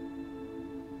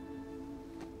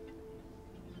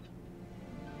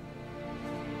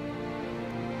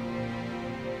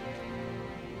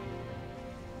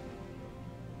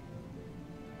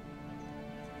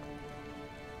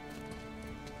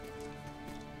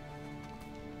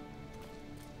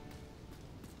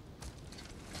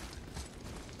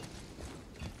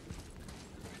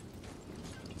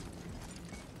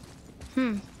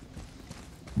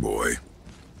 Boy.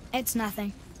 It's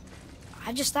nothing.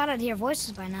 I just thought I'd hear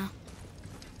voices by now.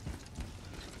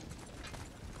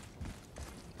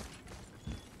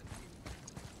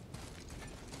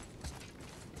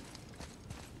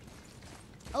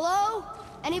 Hello?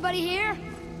 Anybody here?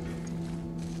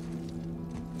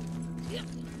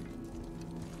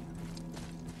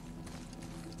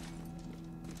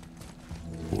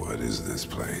 What is this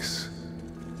place?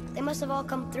 They must have all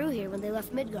come through here when they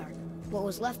left Midgard. What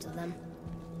was left of them.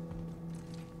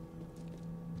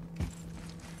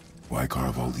 Why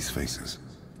carve all these faces?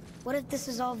 What if this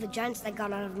is all the giants that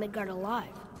got out of Midgard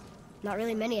alive? Not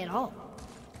really many at all.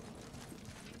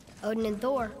 Odin and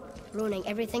Thor, ruining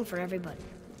everything for everybody.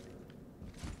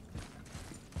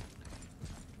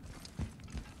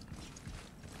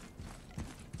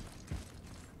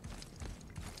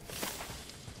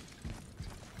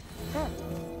 Huh,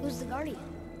 who's the Guardian?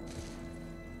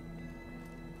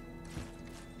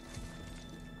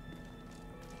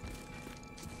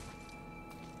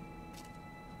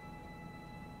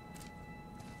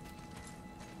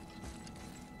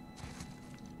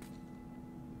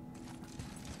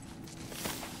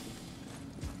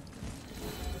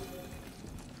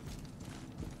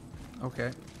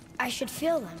 Okay. I should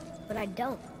feel them, but I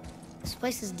don't. This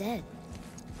place is dead.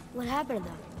 What happened to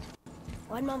them?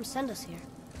 Why'd Mom send us here?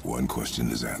 One question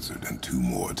is answered, and two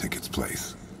more take its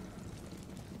place.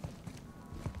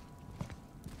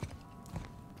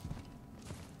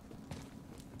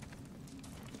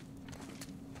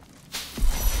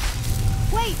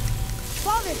 Wait!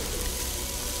 Father!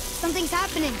 Something's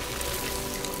happening!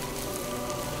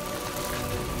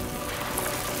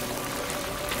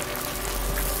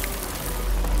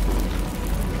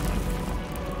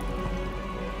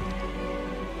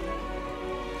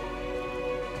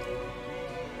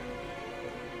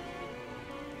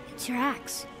 It's your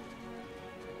axe.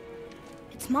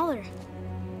 It's smaller.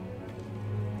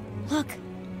 Look.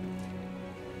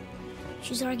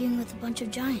 She's arguing with a bunch of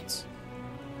giants.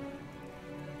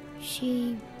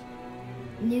 She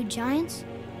knew giants?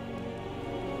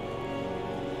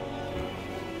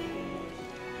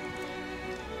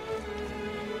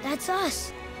 That's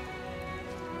us.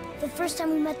 The first time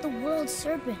we met the world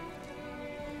serpent.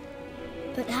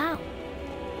 But how?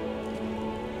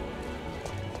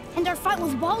 And our fight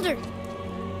with Baldur.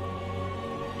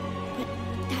 But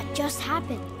that just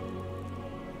happened.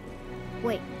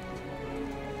 Wait.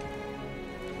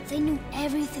 They knew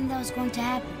everything that was going to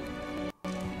happen.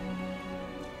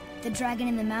 The dragon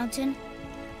in the mountain,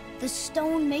 the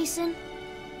stone mason,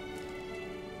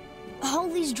 all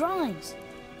these drawings.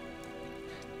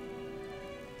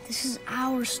 This is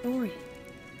our story.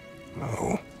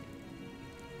 No.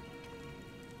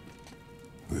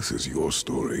 This is your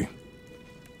story.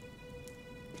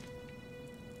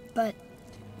 But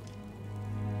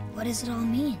what does it all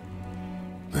mean?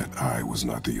 That I was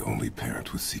not the only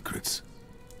parent with secrets.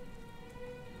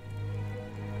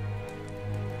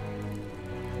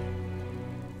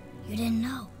 You didn't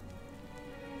know.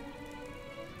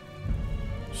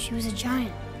 She was a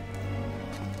giant.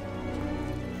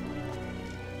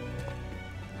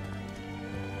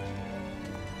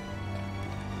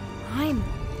 I'm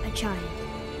a giant.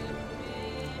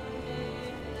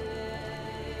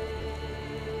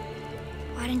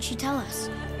 Why didn't she tell us?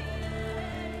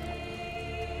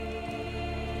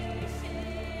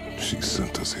 She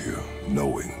sent us here,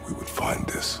 knowing we would find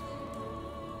this.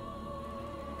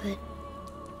 But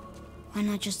why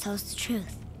not just tell us the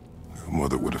truth? Your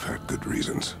mother would have had good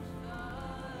reasons.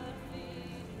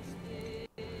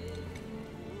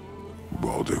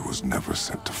 Baldur was never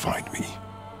sent to find me.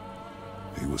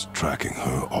 He was tracking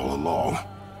her all along,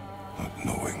 not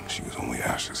knowing she was only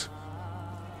ashes.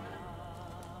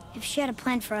 If she had a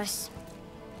plan for us,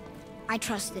 I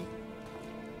trust it.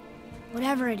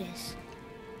 Whatever it is.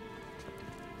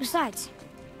 Besides,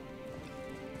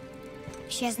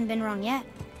 She hasn't been wrong yet.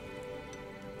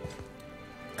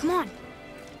 Come on.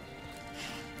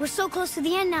 We're so close to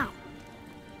the end now.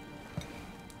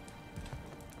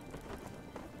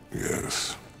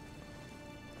 Yes.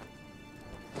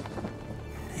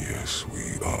 Yes,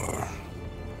 we are.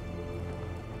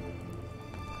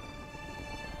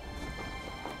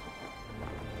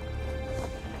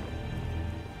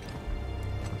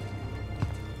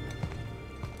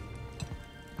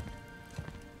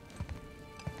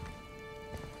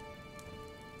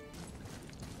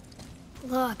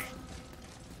 Look.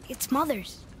 It's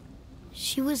Mother's.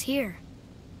 She was here.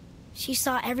 She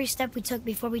saw every step we took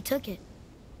before we took it.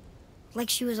 Like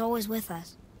she was always with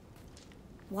us.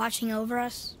 Watching over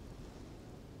us.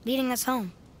 Leading us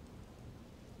home.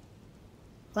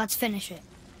 Let's finish it.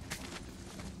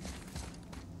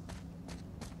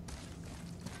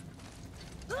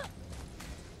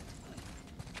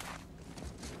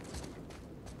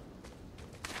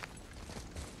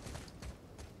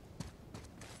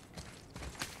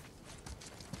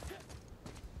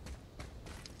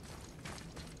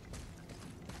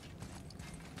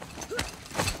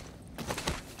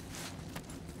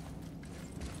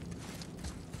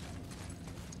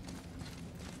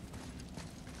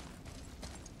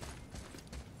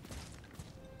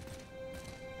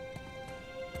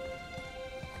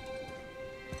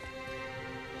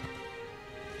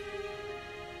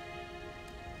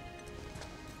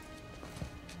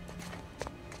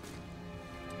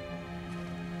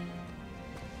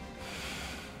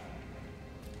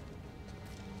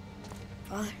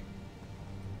 Father?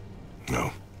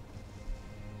 No.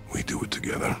 We do it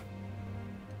together.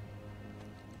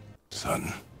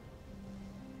 Son.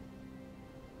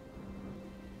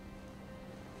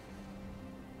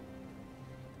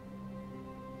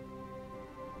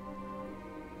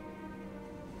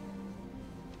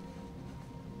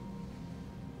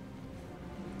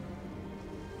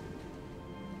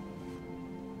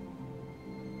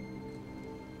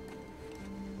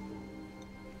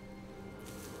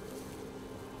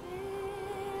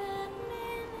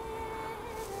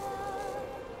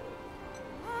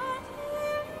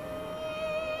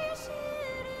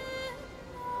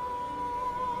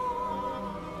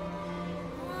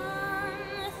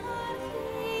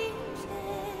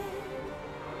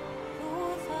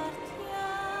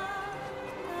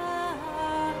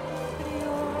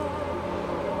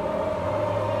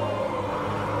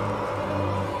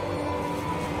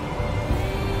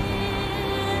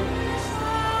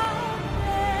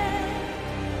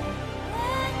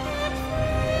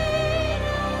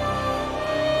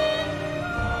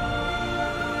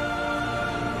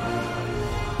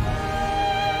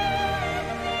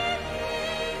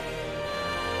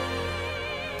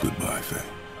 Goodbye, Faye.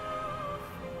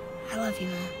 I love you,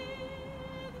 Mom.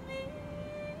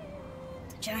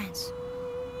 The Giants.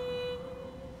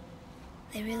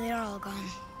 They really are all gone.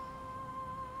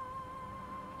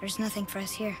 There's nothing for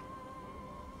us here.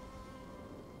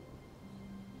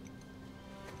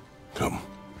 Come.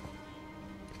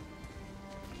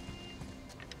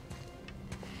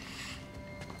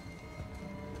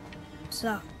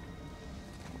 So,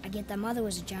 I get that Mother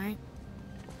was a giant,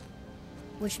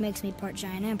 which makes me part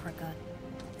giant and part god.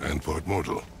 And part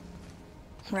mortal.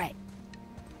 Right.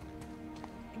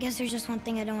 I guess there's just one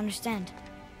thing I don't understand.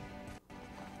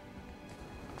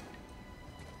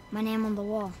 My name on the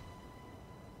wall.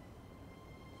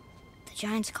 The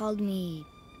Giants called me...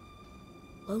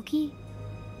 Loki?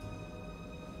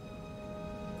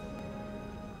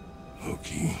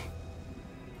 Loki.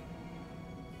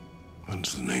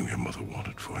 That's the name your mother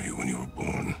wanted for you when you were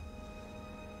born.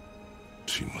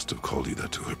 She must have called you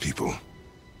that to her people.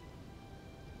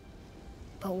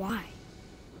 But why?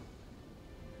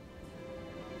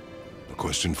 A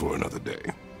question for another day.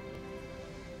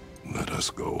 Let us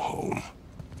go home.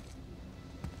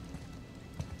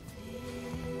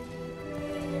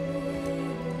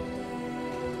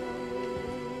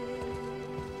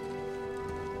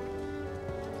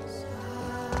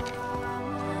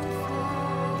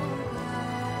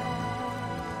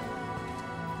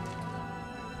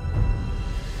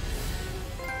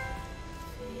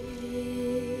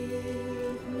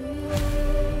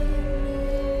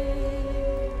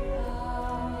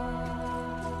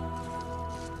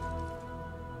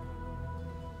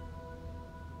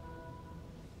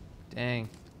 Dang.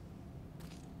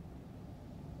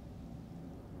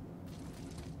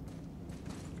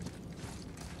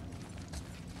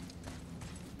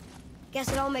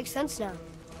 Guess it all makes sense now.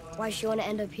 Why she want to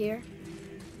end up here?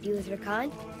 Be with her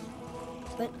kind?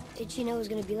 But did she know it was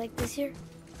going to be like this here?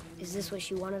 Is this what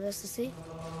she wanted us to see?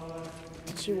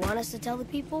 Did she want us to tell the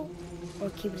people? Or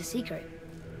keep it a secret?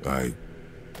 I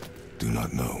do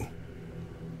not know.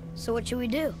 So what should we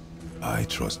do? I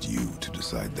trust you to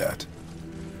decide that.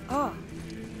 Oh.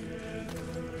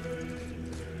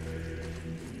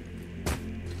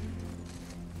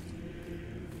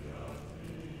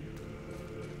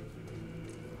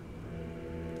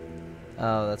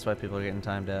 Oh, that's why people are getting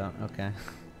timed out. Okay.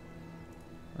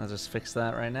 I'll just fix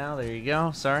that right now. There you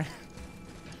go. Sorry.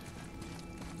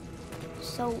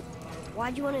 So,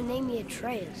 why'd you want to name me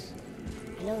Atreus?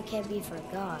 I know it can't be for a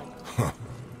god.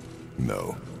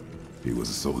 No. He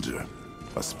was a soldier.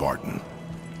 A Spartan.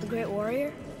 A great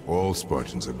warrior? All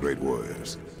Spartans are great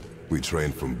warriors. We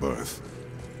trained from birth.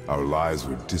 Our lives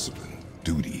were discipline,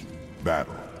 duty,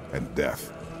 battle, and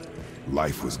death.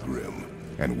 Life was grim,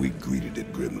 and we greeted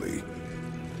it grimly.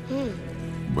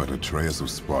 But Atreus of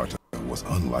Sparta was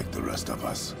unlike the rest of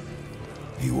us.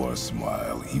 He wore a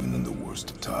smile even in the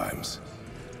worst of times.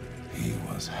 He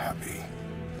was happy.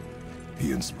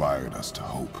 He inspired us to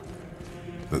hope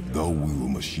that though we were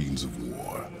machines of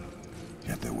war,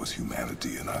 yet there was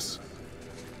humanity in us.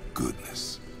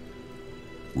 Goodness.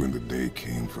 When the day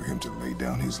came for him to lay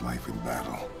down his life in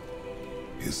battle,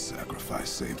 his sacrifice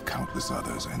saved countless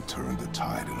others and turned the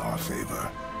tide in our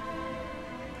favor.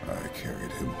 I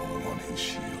carried him home on his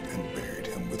shield and buried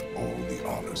him with all the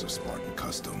honors of Spartan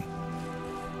custom.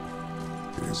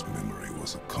 His memory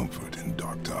was a comfort in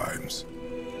dark times.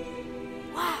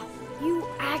 Wow, you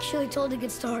actually told a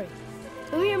good story.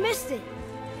 Mimir missed it.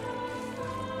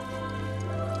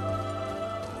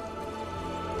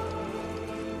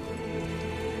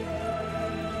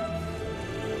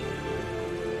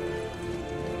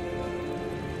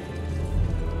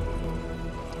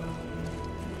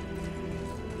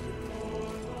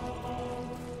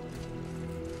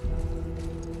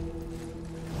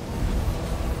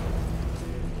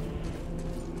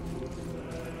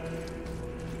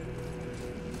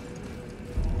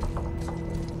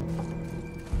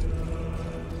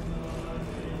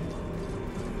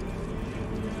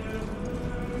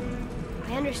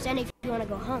 I understand if you want to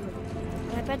go home,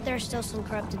 but I bet there are still some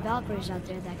corrupted Valkyries out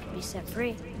there that could be set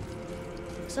free.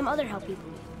 Some other help people.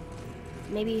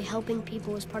 Maybe helping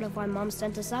people was part of why Mom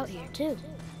sent us out here, too.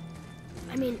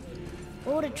 I mean,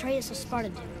 what would Atreus of Sparta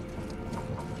do?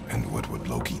 And what would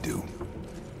Loki do?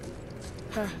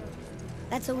 Huh.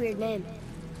 That's a weird name.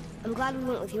 I'm glad we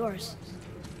went with yours.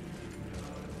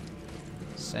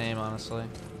 Same, honestly.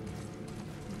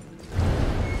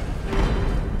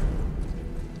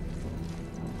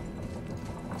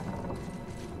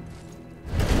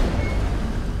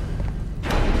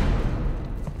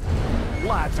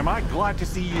 Lads, am I glad to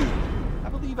see you. I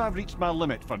believe I've reached my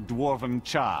limit for dwarven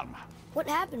charm. What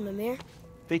happened, Mimir?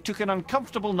 They took an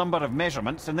uncomfortable number of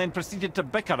measurements and then proceeded to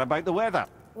bicker about the weather.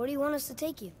 Where do you want us to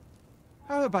take you?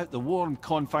 How about the warm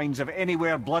confines of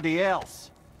anywhere bloody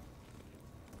else?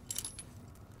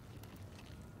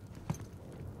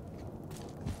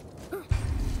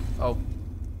 Oh.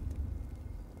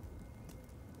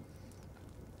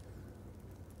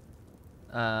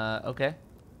 Okay.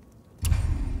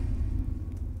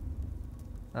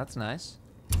 That's nice.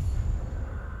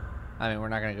 I mean, we're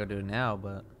not gonna go do it now,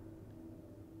 but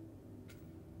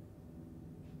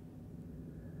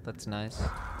that's nice.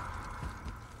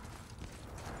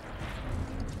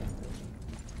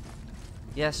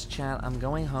 Yes, chat, I'm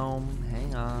going home.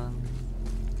 Hang on.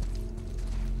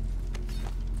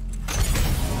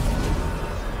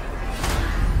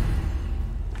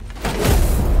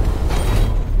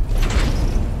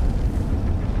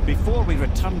 Before we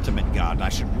return to Midgard, I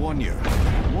should warn you.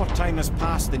 More time has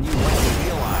passed than you likely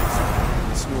realize.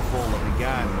 The snowfall that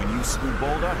began when you slew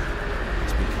Balder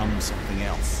has become something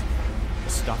else. The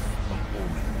stuff of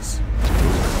omens.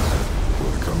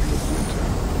 For the coming of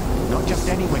winter. Not just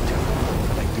any winter,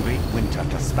 but a great winter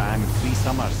to span 3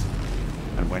 summers.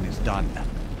 And when it's done,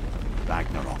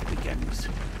 Ragnarok begins.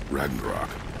 Ragnarok.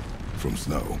 From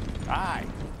snow. Aye,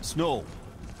 snow.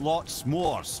 Lots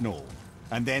more snow.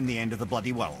 And then the end of the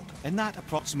bloody world, in that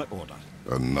approximate order.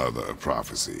 Another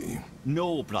prophecy.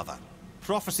 No, brother.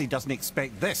 Prophecy doesn't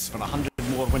expect this for 100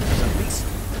 more winters at least.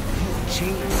 It'll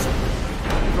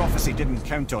change. Prophecy didn't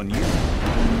count on you.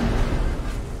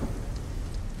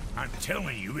 I'm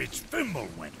telling you, it's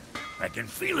Fimbulwinter. I can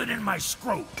feel it in my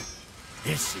scrote.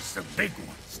 This is the big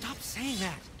one. Stop saying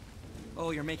that.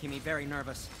 Oh, you're making me very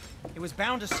nervous. It was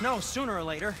bound to snow sooner or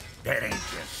later. That ain't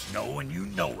just snow, and you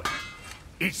know it.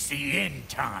 It's the end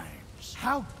times.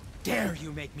 How dare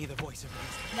you make me the voice of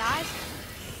reason? Guys?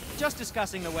 Just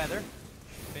discussing the weather.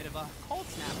 Bit of a cold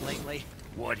snap lately.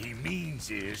 What he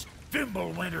means is,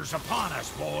 Fimbulwinter's upon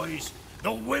us, boys.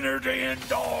 The winter to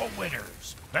end all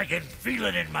winters. I can feel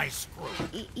it in my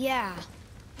scrote. Yeah.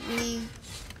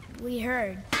 We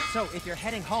heard. So, if you're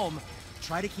heading home,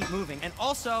 try to keep moving, and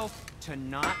also to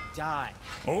not die.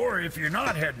 Or if you're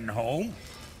not heading home,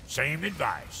 same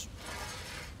advice.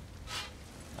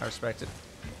 I respect it.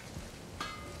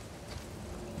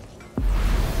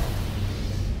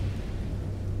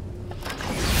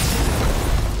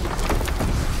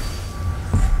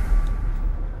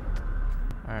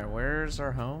 Alright, where's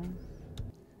our home?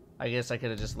 I guess I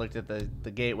could have just looked at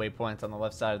the gateway points on the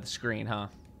left side of the screen, huh?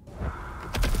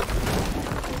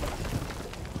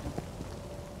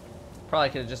 Probably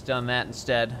could have just done that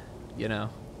instead, you know.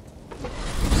 Would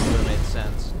have made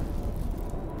sense.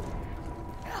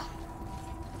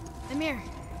 Amir,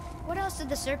 what else did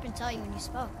the serpent tell you when you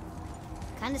spoke?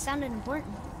 Kinda sounded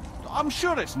important. I'm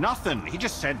sure it's nothing. He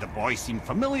just said the boy seemed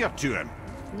familiar to him.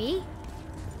 Me?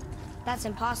 That's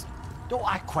impossible. Oh,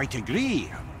 I quite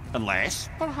agree. Unless,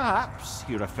 perhaps,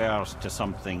 he refers to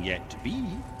something yet to be.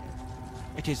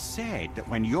 It is said that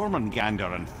when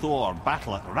Jormungandr and Thor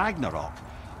battle at Ragnarok,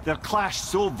 their clash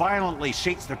so violently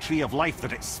shakes the tree of life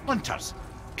that it splinters,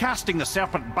 casting the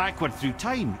serpent backward through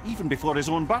time, even before his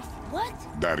own birth. What?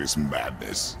 That is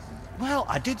madness. Well,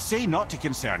 I did say not to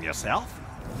concern yourself.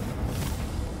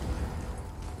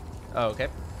 Oh, okay.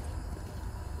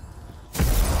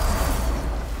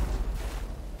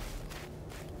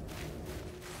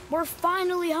 We're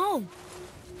finally home.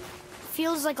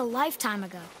 Feels like a lifetime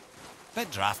ago. Bit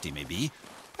drafty, maybe.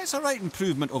 It's a right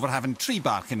improvement over having tree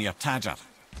bark in your tadger.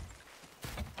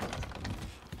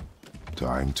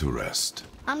 Time to rest.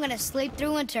 I'm gonna sleep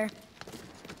through winter.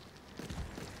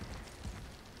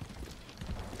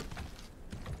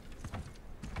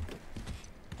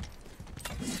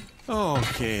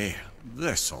 Okay,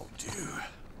 this'll do.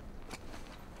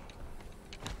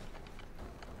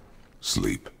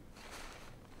 Sleep.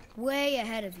 Way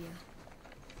ahead of you.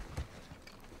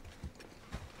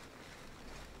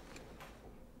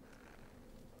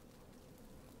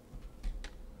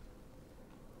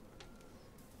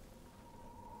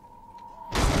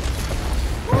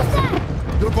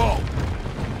 The ball!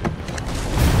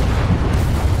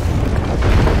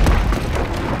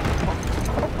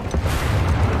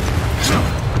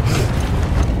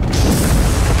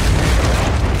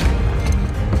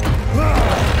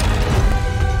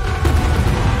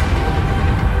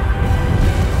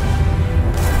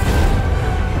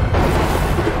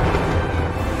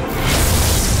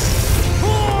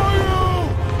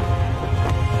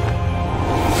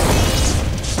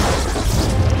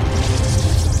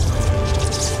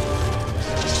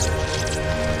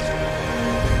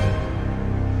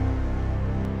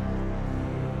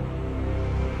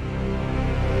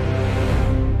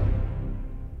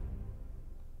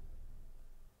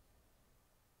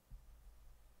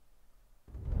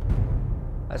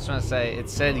 I just want to say, it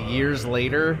said years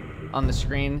later on the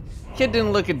screen. Kid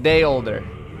didn't look a day older.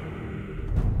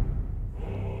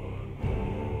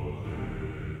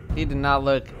 He did not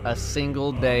look a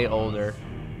single day older.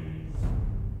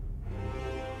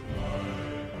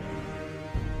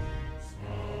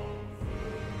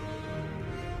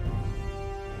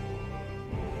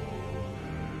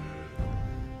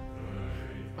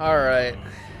 All right.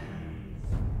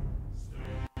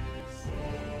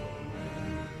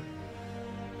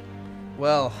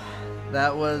 Well,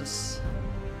 that was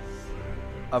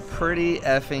a pretty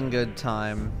effing good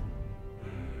time.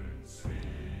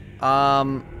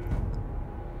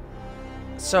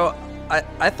 So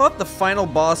I thought the final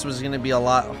boss was gonna be a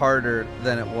lot harder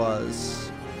than it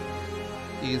was.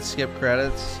 You can skip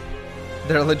credits.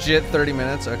 They're legit 30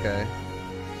 minutes? Okay.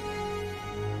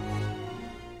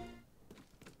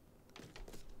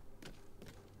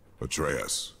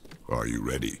 Atreus, are you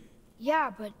ready?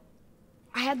 Yeah, but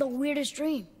I had the weirdest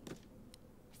dream.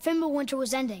 Fimbulwinter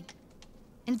was ending,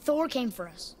 and Thor came for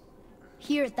us.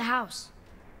 Here at the house.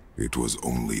 It was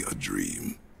only a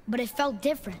dream. But it felt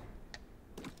different.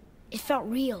 It felt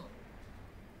real.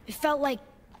 It felt like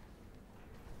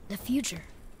the future.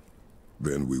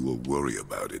 Then we will worry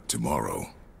about it tomorrow.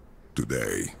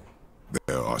 Today,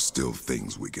 there are still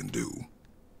things we can do.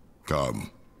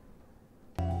 Come.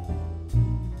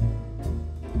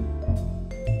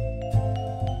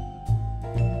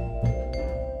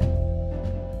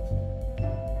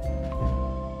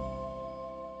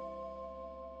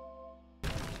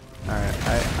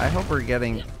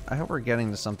 I hope we're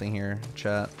getting to something here,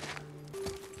 chat.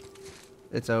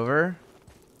 It's over?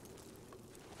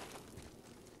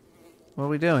 What are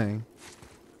we doing?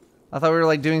 I thought we were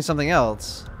like doing something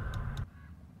else.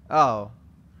 Oh.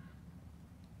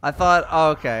 Oh,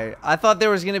 okay. I thought there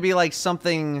was gonna be like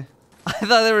something. I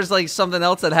thought there was like something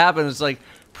else that happened. It's like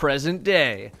present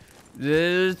day.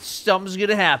 Something's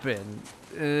gonna happen.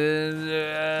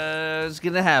 It's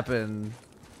gonna happen.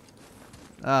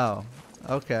 Oh.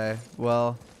 Okay,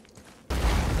 well,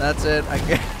 that's it, I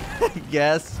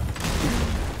guess.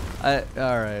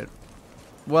 Alright.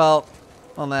 Well,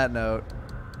 on that note,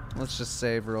 let's just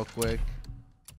save real quick.